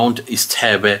surround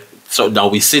istebe. So now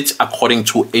we sit according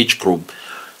to age group.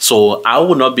 So I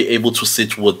will not be able to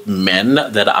sit with men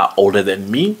that are older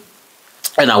than me.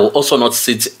 And I will also not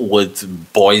sit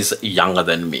with boys younger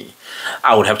than me.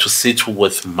 I would have to sit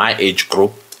with my age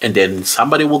group, and then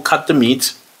somebody will cut the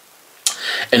meat,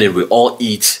 and then we all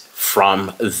eat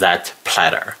from that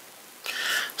platter.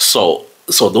 So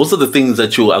those are the things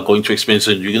that you are going to experience.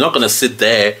 You're not going to sit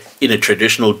there in a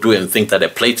traditional do and think that a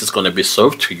plate is going to be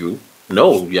served to you.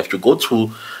 No, you have to go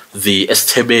to the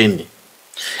estebeni.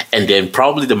 And then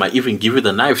probably they might even give you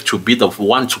the knife to be the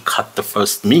one to cut the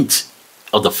first meat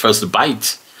or the first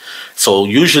bite. So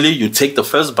usually you take the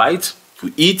first bite,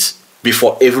 you eat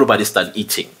before everybody starts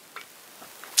eating.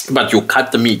 But you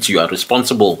cut the meat, you are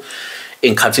responsible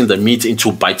in cutting the meat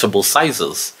into biteable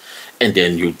sizes. And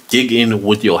then you dig in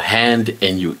with your hand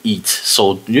and you eat.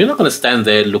 So you're not going to stand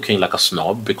there looking like a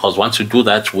snob, because once you do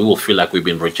that, we will feel like we've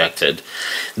been rejected.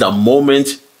 The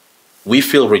moment we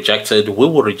feel rejected, we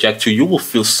will reject you. You will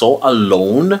feel so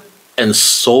alone and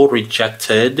so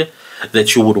rejected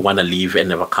that you would want to leave and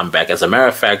never come back. As a matter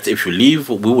of fact, if you leave,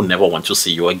 we will never want to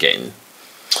see you again.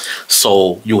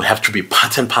 So you have to be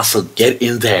part and parcel. Get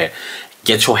in there.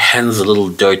 Get your hands a little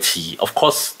dirty. Of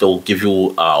course, they'll give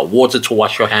you water to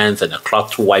wash your hands and a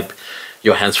cloth to wipe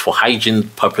your hands for hygiene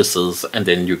purposes, and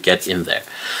then you get in there.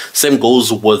 Same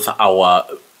goes with our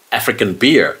African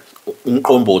beer,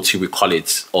 umqombothi we call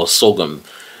it, or sorghum.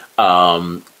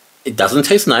 It doesn't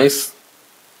taste nice,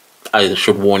 I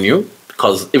should warn you,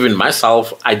 because even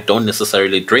myself, I don't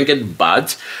necessarily drink it.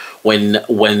 But when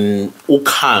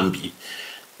ukambi,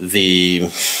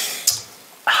 the,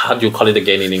 how do you call it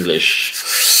again in English?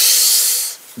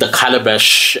 The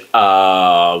calabash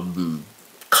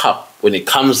cup, when it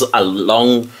comes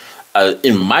along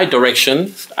in my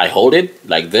direction, I hold it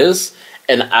like this,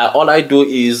 and all I do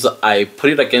is I put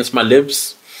it against my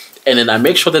lips, and then I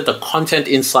make sure that the content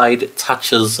inside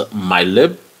touches my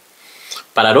lip,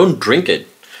 but I don't drink it.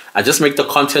 I just make the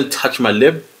content touch my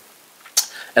lip.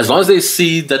 As long as they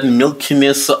see that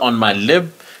milkiness on my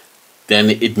lip, then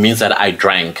it means that I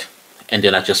drank. And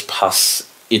then I just pass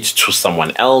it to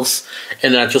someone else,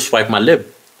 and then I just wipe my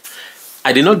lip.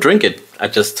 I did not drink it. I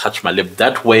just touch my lip.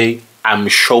 That way, I'm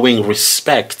showing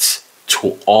respect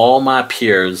to all my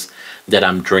peers that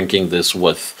I'm drinking this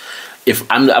with. If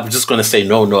I'm just going to say,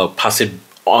 no, pass it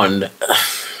on,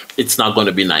 it's not going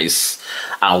to be nice.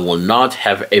 I will not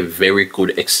have a very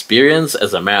good experience.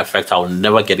 As a matter of fact, I will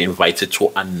never get invited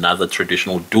to another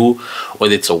traditional do,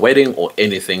 whether it's a wedding or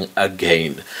anything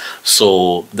again.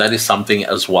 So that is something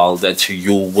as well that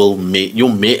you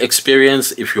may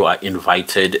experience if you are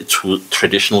invited to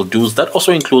traditional do's. That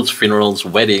also includes funerals,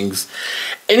 weddings,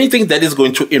 anything that is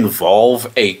going to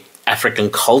involve a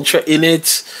African culture in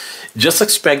it. Just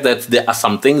expect that there are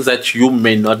some things that you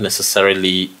may not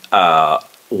necessarily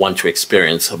want to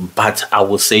experience, but I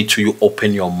will say to you,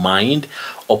 open your mind,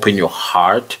 open your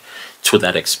heart, to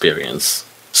that experience.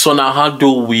 So now how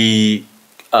do we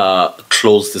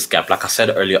close this gap? Like I said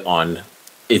earlier on,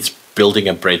 it's building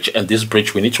a bridge, and this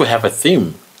bridge, we need to have a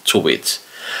theme to it.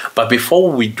 But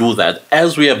before we do that,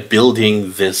 as we are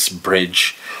building this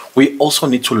bridge, we also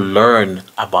need to learn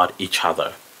about each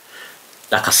other.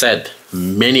 Like I said,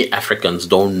 many Africans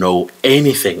don't know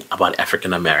anything about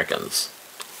African Americans.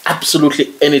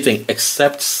 Absolutely anything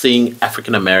except seeing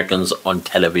African Americans on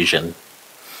television,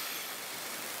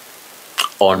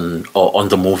 on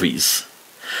the movies.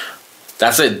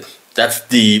 That's it. That's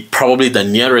probably the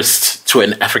nearest to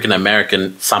an African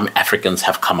American some Africans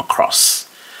have come across.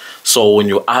 So when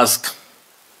you ask,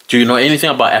 do you know anything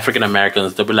about African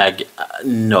Americans? They'll be like,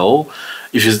 no.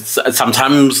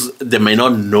 Sometimes they may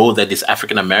not know that it's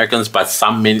African Americans, but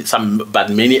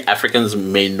many Africans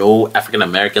may know African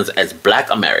Americans as Black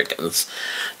Americans.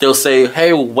 They'll say,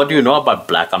 hey, what do you know about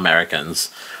Black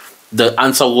Americans? The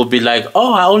answer will be like,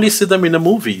 oh, I only see them in the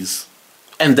movies.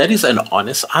 And that is an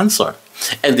honest answer.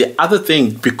 And the other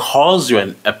thing, because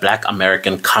you're a Black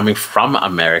American coming from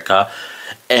America,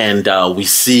 and we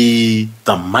see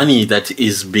the money that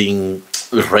is being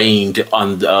rained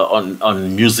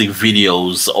on music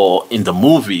videos or in the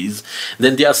movies,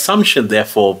 then the assumption,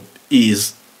 therefore,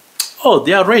 is, oh,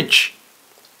 they are rich.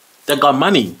 They got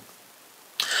money.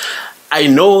 I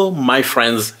know my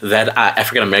friends that are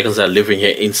African Americans that are living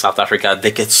here in South Africa,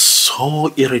 they get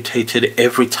so irritated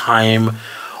every time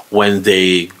when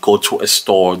they go to a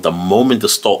store. The moment the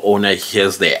store owner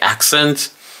hears their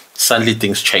accent, suddenly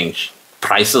things change.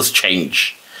 Prices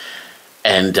change.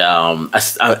 And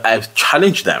I've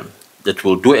challenged them that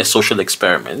we'll do a social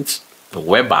experiment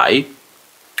whereby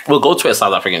we'll go to a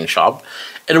South African shop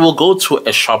and we'll go to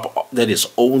a shop that is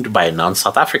owned by a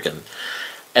non-South African.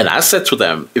 And I said to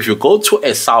them, if you go to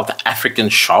a South African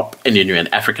shop and you're an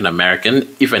African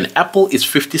American, if an apple is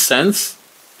 50 cents,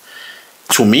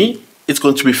 to me, it's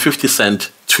going to be 50 cents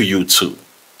to you too.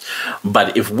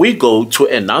 But if we go to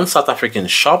a non-South African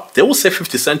shop, they will say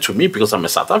 50 cents to me because I'm a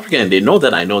South African and they know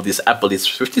that I know this apple is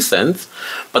 50 cents.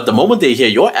 But the moment they hear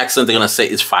your accent, they're going to say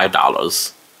it's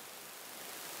 $5.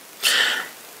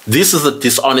 This is a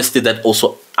dishonesty that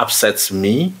also upsets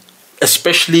me,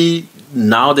 especially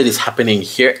now that it's happening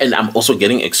here, and I'm also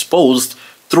getting exposed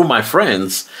through my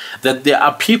friends that there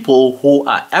are people who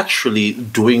are actually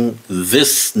doing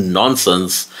this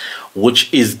nonsense,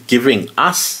 which is giving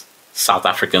us South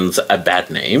Africans a bad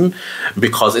name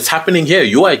because it's happening here.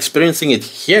 You are experiencing it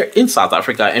here in South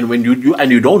Africa, and when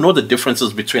you don't know the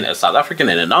differences between a South African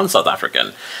and a non-South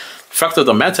African. Fact of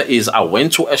the matter is, I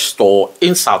went to a store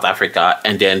in South Africa,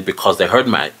 and then because they heard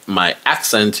my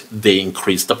accent, they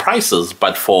increased the prices.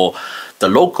 But for the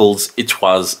locals, it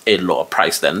was a lower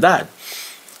price than that.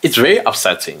 It's very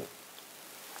upsetting.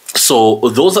 So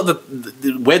those are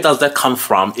where does that come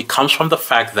from? It comes from the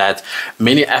fact that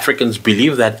many Africans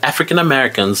believe that African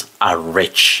Americans are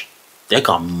rich. They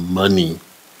got money.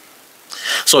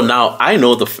 So now I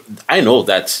know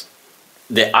that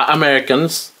there are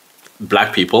Americans,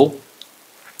 Black people,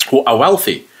 who are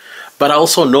wealthy. But I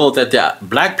also know that there are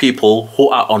Black people who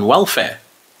are on welfare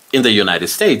in the United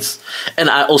States. And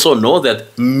I also know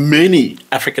that many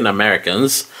African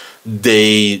Americans,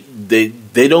 they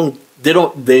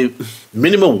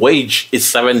minimum wage is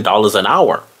 $7 an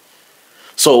hour.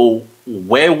 So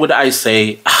where would I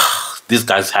say, these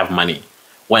guys have money,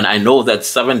 when I know that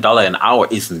 $7 an hour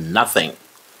is nothing?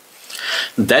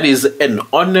 That is an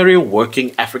ordinary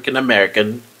working African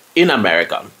American in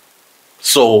America.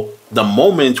 So the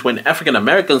moment when African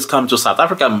Americans come to South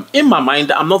Africa, in my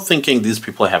mind, I'm not thinking these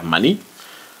people have money.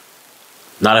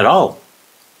 Not at all.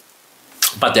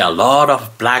 But there are a lot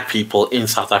of Black people in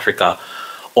South Africa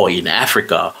or in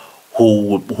Africa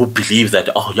who believe that,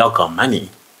 oh, y'all got money.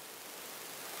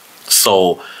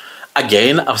 So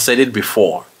again, I've said it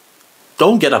before.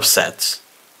 Don't get upset.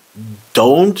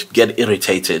 Don't get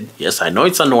irritated. Yes, I know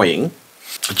it's annoying.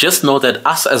 Just know that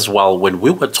us as well, when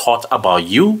we were taught about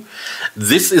you,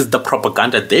 this is the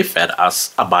propaganda they fed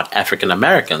us about African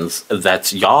Americans,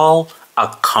 that y'all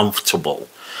are comfortable.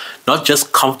 Not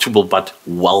just comfortable, but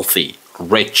wealthy,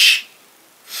 rich.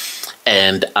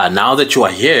 And now that you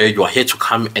are here to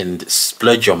come and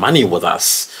splurge your money with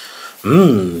us.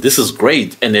 This is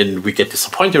great. And then we get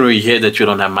disappointed when we hear that you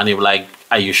don't have money. We're like,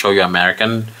 are you sure you're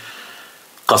American?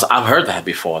 Because I've heard that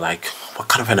before. Like, what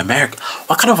kind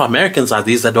of Americans are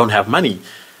these that don't have money?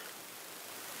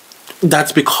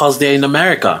 That's because they're in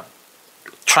America.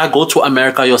 Go to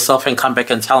America yourself and come back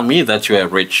and tell me that you are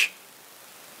rich.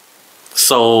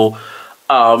 So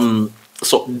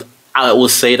I will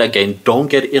say it again, don't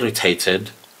get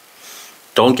irritated,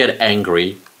 don't get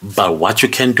angry, but what you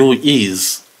can do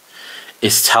is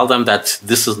is tell them that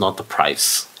this is not the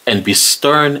price and be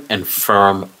stern and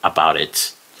firm about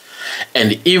it.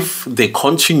 And if they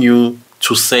continue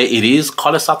to say it is,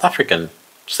 call a South African.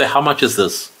 Say, how much is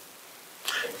this?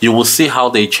 You will see how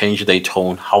they change their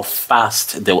tone, how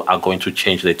fast they are going to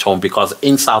change their tone, because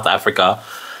in South Africa,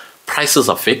 prices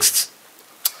are fixed.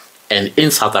 And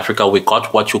in South Africa, we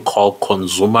got what you call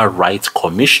Consumer Rights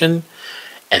Commission.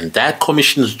 And that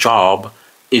commission's job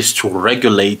is to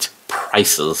regulate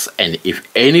prices. And if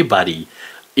anybody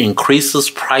increases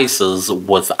prices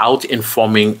without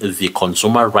informing the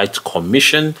Consumer Rights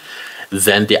Commission,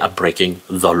 then they are breaking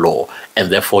the law.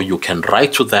 And therefore, you can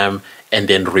write to them and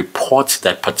then report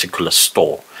that particular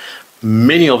store.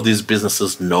 Many of these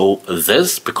businesses know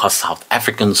this because South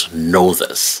Africans know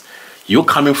this. You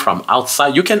coming from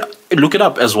outside, you can look it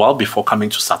up as well before coming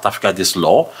to South Africa, this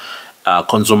law,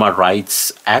 Consumer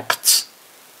Rights Act.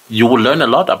 You will learn a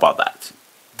lot about that.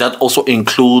 That also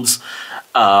includes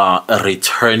a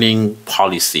returning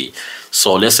policy.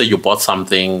 So let's say you bought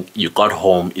something, you got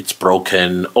home, it's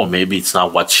broken, or maybe it's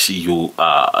not what you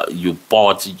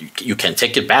bought. You can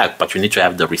take it back, but you need to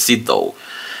have the receipt though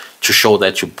to show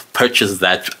that you purchased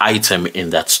that item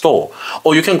in that store.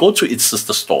 Or you can go to its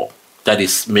sister store that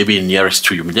is maybe nearest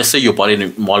to you. Let's say you bought it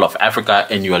in Mall of Africa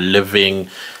and you're living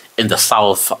in the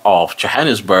south of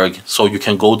Johannesburg, so you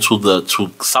can go to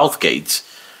Southgate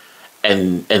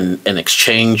and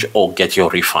exchange or get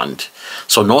your refund.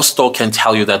 So no store can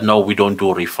tell you that no, we don't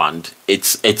do refund.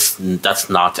 That's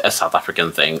not a South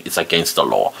African thing. It's against the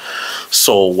law.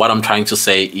 So what I'm trying to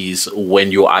say is,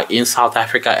 when you are in South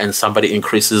Africa and somebody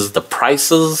increases the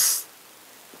prices,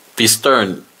 be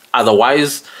stern.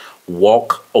 Otherwise,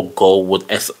 walk or go with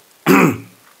a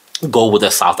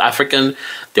South African.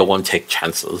 They won't take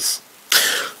chances.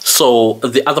 So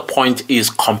the other point is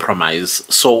compromise.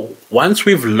 So once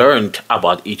we've learned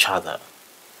about each other,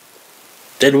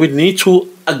 then we need to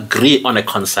agree on a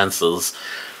consensus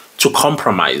to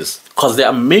compromise, because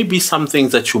there may be some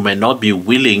things that you may not be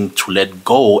willing to let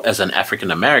go as an African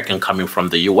American coming from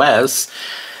the US,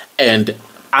 and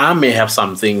I may have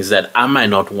some things that I might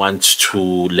not want to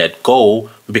let go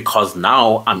because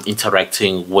now I'm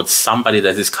interacting with somebody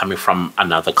that is coming from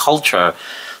another culture.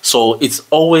 So it's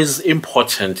always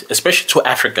important, especially to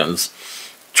Africans,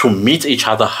 to meet each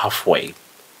other halfway.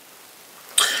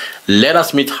 Let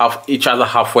us meet each other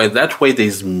halfway. That way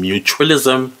there's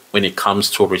mutualism when it comes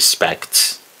to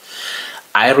respect.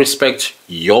 I respect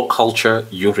your culture,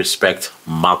 you respect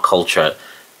my culture.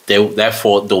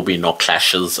 Therefore, there will be no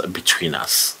clashes between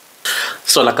us.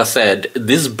 So like I said,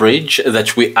 this bridge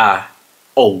that we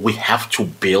have to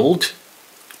build,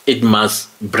 it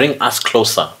must bring us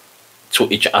closer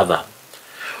to each other.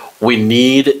 We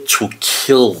need to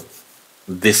kill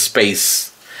this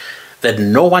space that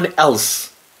no one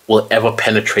else will ever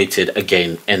penetrate it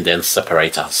again and then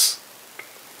separate us.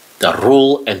 The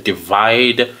rule and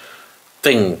divide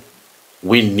thing,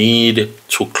 we need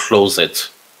to close it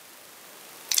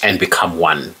and become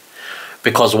one.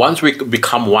 Because once we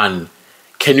become one,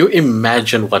 can you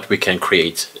imagine what we can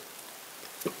create?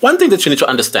 One thing that you need to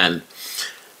understand,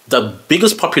 the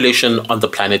biggest population on the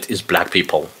planet is Black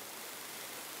people.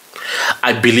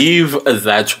 I believe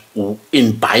that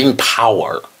in buying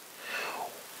power,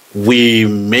 we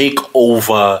make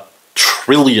over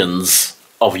trillions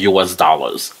of US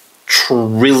dollars.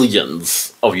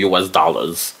 Trillions of US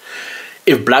dollars.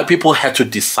 If Black people had to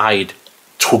decide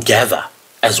together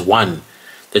as one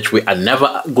that we are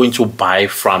never going to buy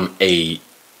from a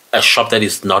shop that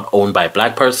is not owned by a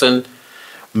Black person,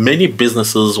 many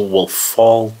businesses will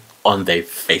fall on their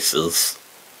faces.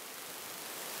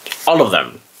 All of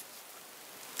them.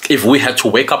 If we had to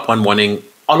wake up one morning,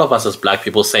 all of us as Black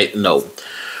people say, no,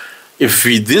 if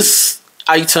this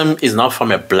item is not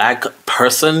from a Black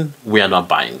person, we are not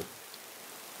buying.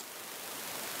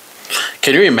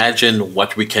 Can you imagine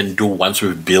what we can do once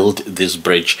we build this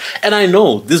bridge? And I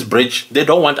know this bridge, they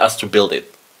don't want us to build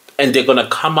it. And they're going to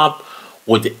come up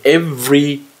with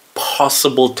every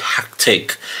possible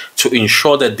tactic to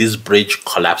ensure that this bridge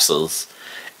collapses.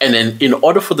 And then in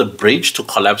order for the bridge to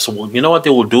collapse, you know what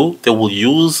they will do? They will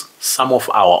use some of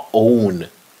our own.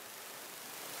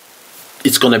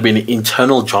 It's going to be an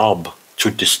internal job to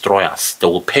destroy us. They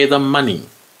will pay them money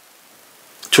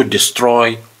to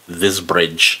destroy this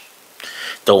bridge.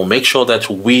 They will make sure that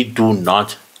we do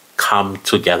not come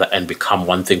together and become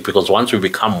one thing, because once we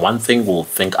become one thing, we'll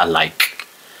think alike.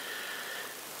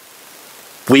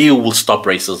 We will stop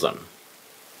racism.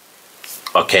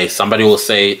 Okay, somebody will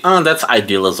say, oh, that's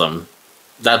idealism.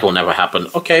 That will never happen.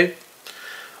 Okay,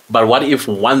 But what if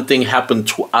one thing happened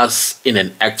to us in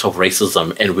an act of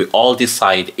racism and we all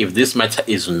decide if this matter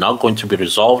is not going to be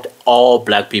resolved, all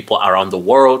black people around the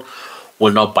world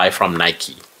will not buy from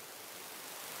Nike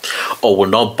or will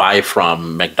not buy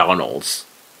from McDonald's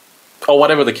or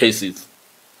whatever the case is.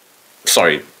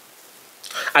 Sorry.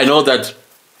 I know that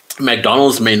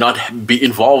McDonald's may not be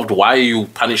involved. Why are you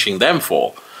punishing them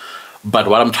for? But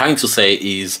what I'm trying to say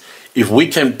is if we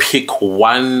can pick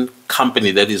one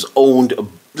company that is owned,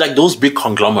 like those big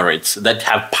conglomerates that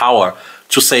have power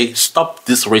to say, stop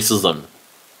this racism,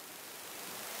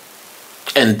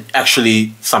 and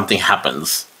actually something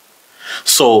happens.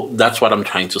 So that's what I'm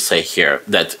trying to say here,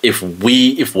 that if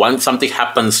something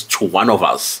happens to one of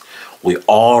us, we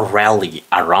all rally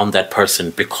around that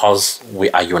person because we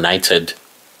are united.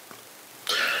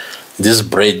 This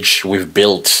bridge we've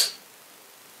built,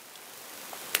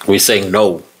 we're saying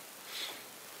no,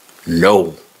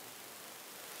 no,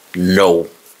 no.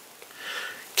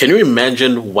 Can you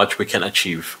imagine what we can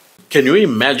achieve? Can you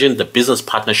imagine the business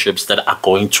partnerships that are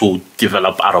going to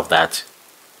develop out of that?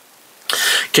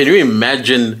 Can you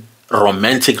imagine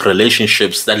romantic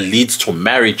relationships that leads to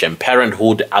marriage and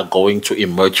parenthood are going to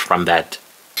emerge from that?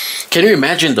 Can you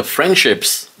imagine the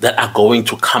friendships that are going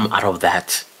to come out of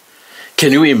that?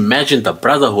 Can you imagine the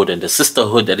brotherhood and the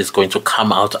sisterhood that is going to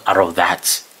come out of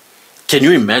that? Can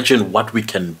you imagine what we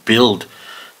can build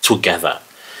together?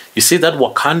 You see that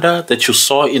Wakanda that you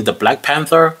saw in the Black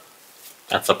Panther?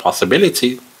 That's a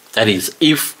possibility. That is,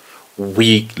 if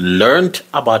we learned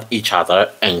about each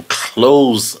other and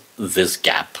close this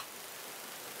gap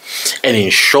and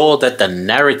ensure that the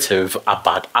narrative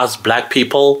about us black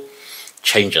people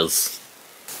changes.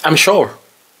 I'm sure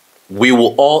we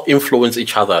will all influence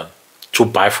each other to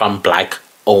buy from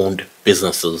black-owned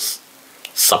businesses,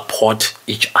 support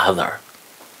each other.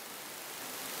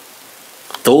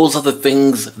 Those are the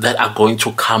things that are going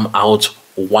to come out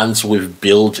once we've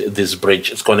built this bridge.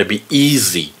 It's going to be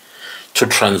easy to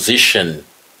transition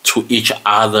to each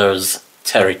other's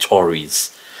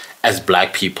territories as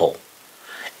black people.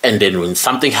 And then when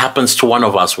something happens to one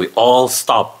of us, we all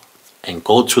stop and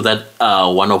go to that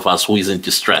one of us who is in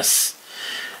distress.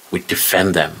 We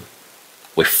defend them.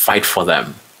 We fight for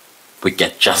them. We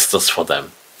get justice for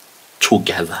them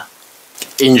together.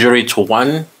 Injury to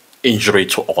one, injury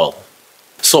to all.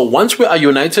 So once we are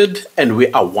united and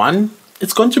we are one,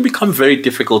 it's going to become very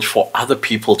difficult for other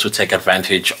people to take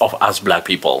advantage of us black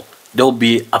people. They'll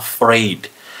be afraid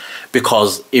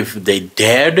because if they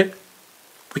dared,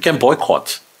 we can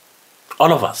boycott.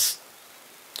 All of us.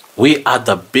 We are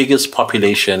the biggest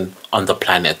population on the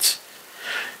planet.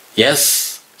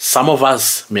 Yes, some of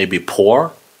us may be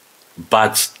poor,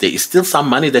 but there is still some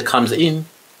money that comes in.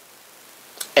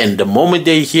 And the moment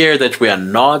they hear that we are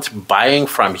not buying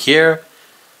from here,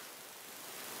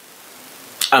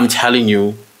 I'm telling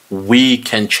you, we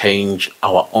can change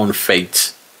our own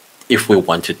fate if we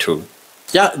wanted to.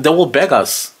 Yeah, they will beg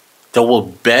us. They will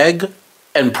beg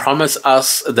and promise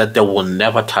us that they will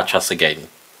never touch us again.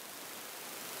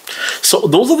 So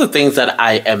those are the things that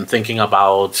I am thinking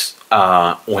about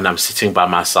when I'm sitting by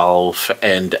myself.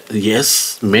 And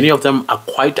yes, many of them are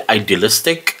quite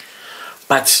idealistic,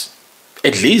 but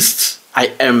at least I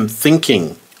am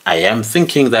thinking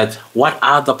that what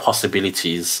are the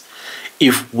possibilities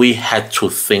if we had to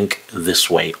think this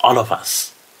way, all of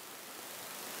us.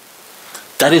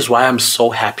 That is why I'm so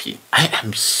happy. I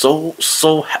am so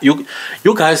you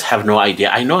guys have no idea.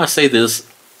 I know I say this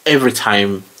every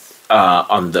time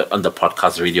on the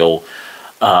podcast video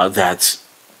that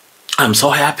I'm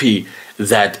so happy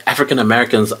that African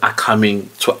Americans are coming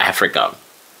to Africa.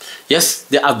 Yes,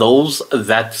 there are those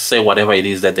that say whatever it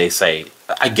is that they say.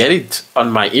 I get it on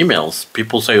my emails.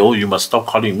 People say, oh, you must stop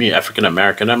calling me African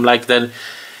American. I'm like, then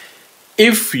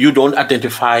if you don't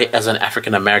identify as an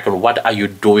African American, what are you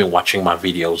doing watching my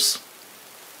videos?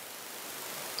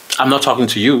 I'm not talking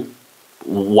to you.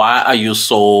 Why are you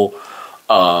so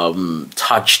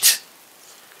touched?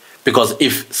 Because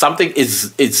if something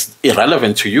is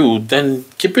irrelevant to you, then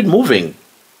keep it moving.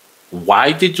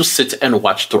 Why did you sit and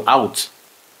watch throughout?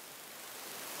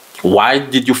 Why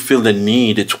did you feel the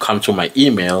need to come to my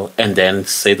email and then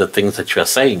say the things that you are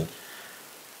saying?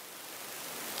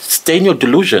 Stay in your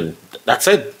delusion. That's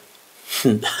it.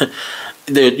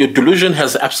 Your delusion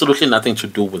has absolutely nothing to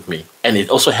do with me. And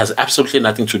it also has absolutely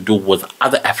nothing to do with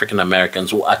other African Americans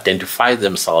who identify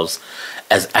themselves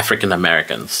as African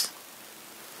Americans.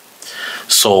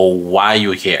 So why are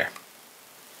you here?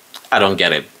 I don't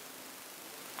get it.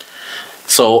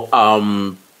 So,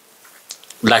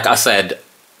 like I said,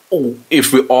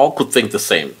 if we all could think the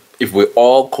same, if we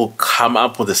all could come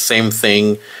up with the same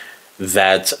thing,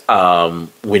 that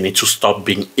we need to stop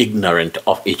being ignorant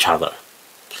of each other,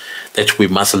 that we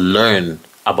must learn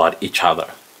about each other,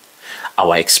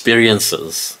 our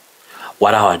experiences,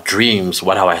 what are our dreams,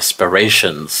 what are our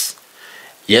aspirations.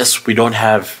 Yes, we don't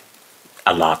have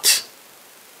a lot,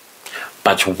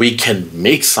 but we can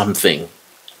make something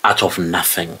out of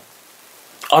nothing.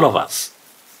 All of us.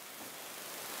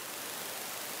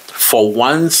 For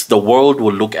once, the world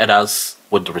will look at us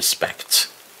with respect.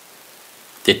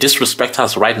 They disrespect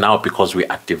us right now because we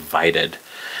are divided.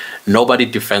 Nobody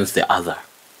defends the other.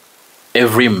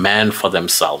 Every man for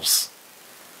themselves.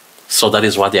 So that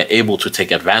is why they're able to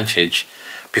take advantage,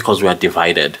 because we are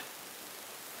divided.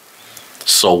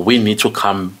 So we need to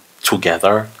come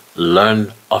together,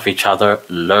 learn of each other,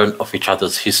 learn of each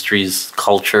other's histories,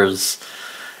 cultures,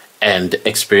 and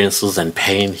experiences and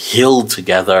pain, heal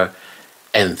together,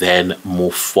 and then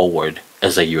move forward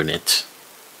as a unit.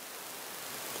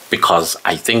 Because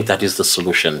I think that is the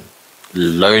solution.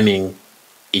 Learning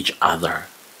each other.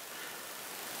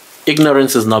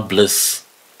 Ignorance is not bliss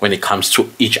when it comes to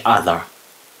each other.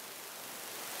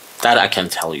 That I can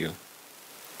tell you.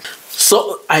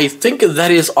 So I think that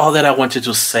is all that I wanted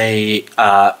to say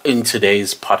in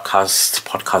today's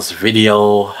podcast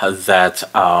video, that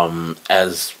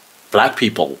as Black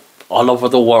people all over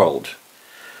the world,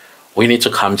 we need to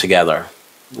come together.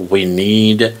 We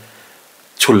need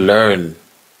to learn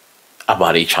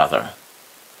about each other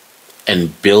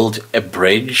and build a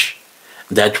bridge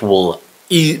that will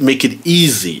make it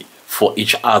easy for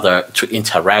each other to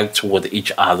interact with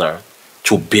each other,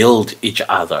 to build each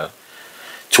other,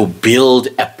 to build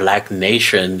a Black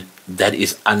nation that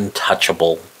is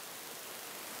untouchable.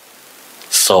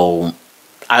 So,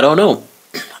 I don't know.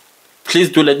 Please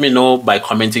do let me know by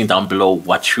commenting down below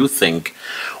what you think.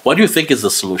 What do you think is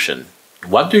the solution?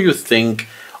 What do you think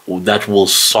that will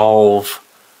solve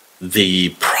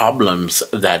the problems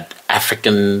that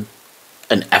African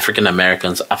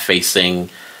Americans are facing,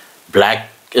 Black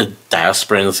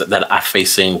diasporans that are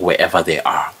facing wherever they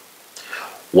are?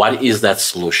 What is that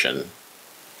solution?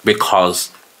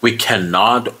 Because we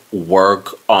cannot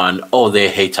work on, oh, they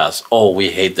hate us, oh,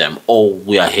 we hate them, oh,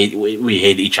 we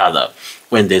hate each other,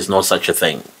 when there's no such a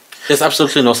thing. There's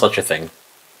absolutely no such a thing.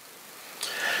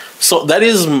 So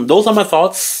those are my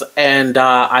thoughts, and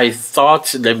I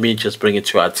thought, let me just bring it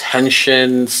to your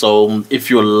attention. So if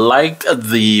you liked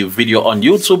the video on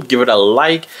YouTube, give it a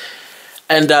like.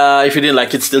 And if you didn't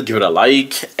like it, still give it a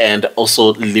like. And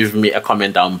also leave me a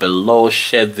comment down below.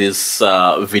 Share this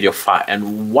video far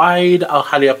and wide. I'll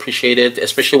highly appreciate it,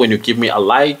 especially when you give me a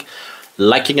like.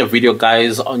 Liking a video,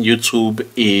 guys, on YouTube,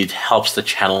 it helps the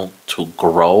channel to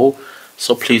grow.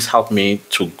 So please help me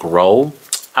to grow.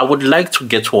 I would like to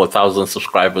get to 1,000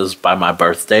 subscribers by my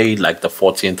birthday, like the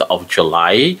 14th of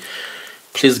July.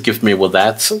 Please give me with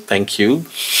that. Thank you.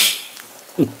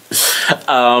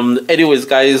 Anyways,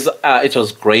 guys, it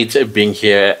was great being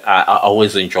here. I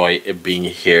always enjoy being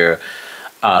here.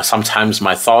 Sometimes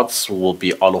my thoughts will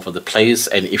be all over the place,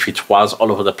 and if it was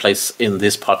all over the place in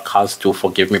this podcast, do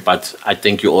forgive me, but I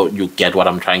think you get what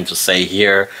I'm trying to say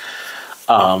here.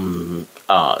 I'll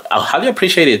highly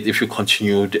appreciate it if you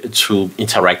continued to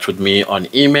interact with me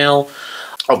on email.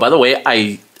 Oh, by the way,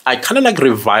 I kind of like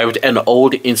revived an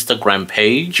old Instagram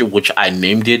page, which I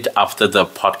named it after the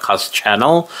podcast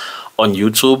channel on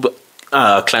YouTube,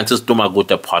 Clantis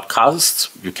Dumagute Podcast.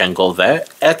 You can go there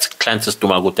at Clantis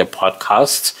Dumagute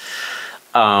Podcast.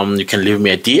 You can leave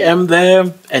me a DM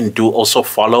there, and do also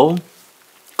follow,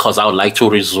 because I would like to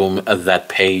resume that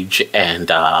page and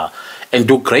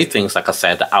do great things. Like I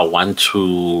said, I want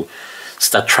to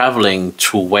start traveling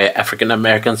to where African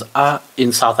Americans are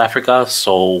in South Africa,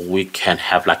 so we can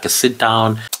have like a sit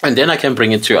down, and then I can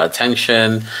bring it to your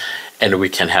attention, and we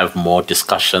can have more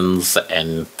discussions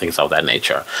and things of that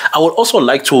nature. I would also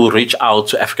like to reach out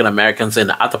to African Americans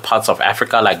in other parts of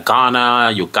Africa, like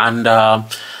Ghana, Uganda,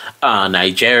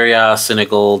 Nigeria,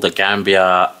 Senegal, the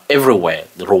Gambia, everywhere,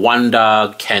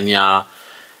 Rwanda, Kenya,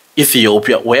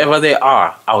 Ethiopia, wherever they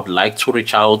are. I would like to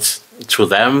reach out to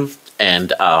them.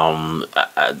 And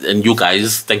you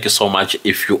guys, thank you so much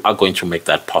if you are going to make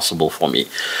that possible for me.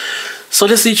 So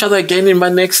let's see each other again in my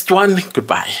next one.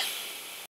 Goodbye.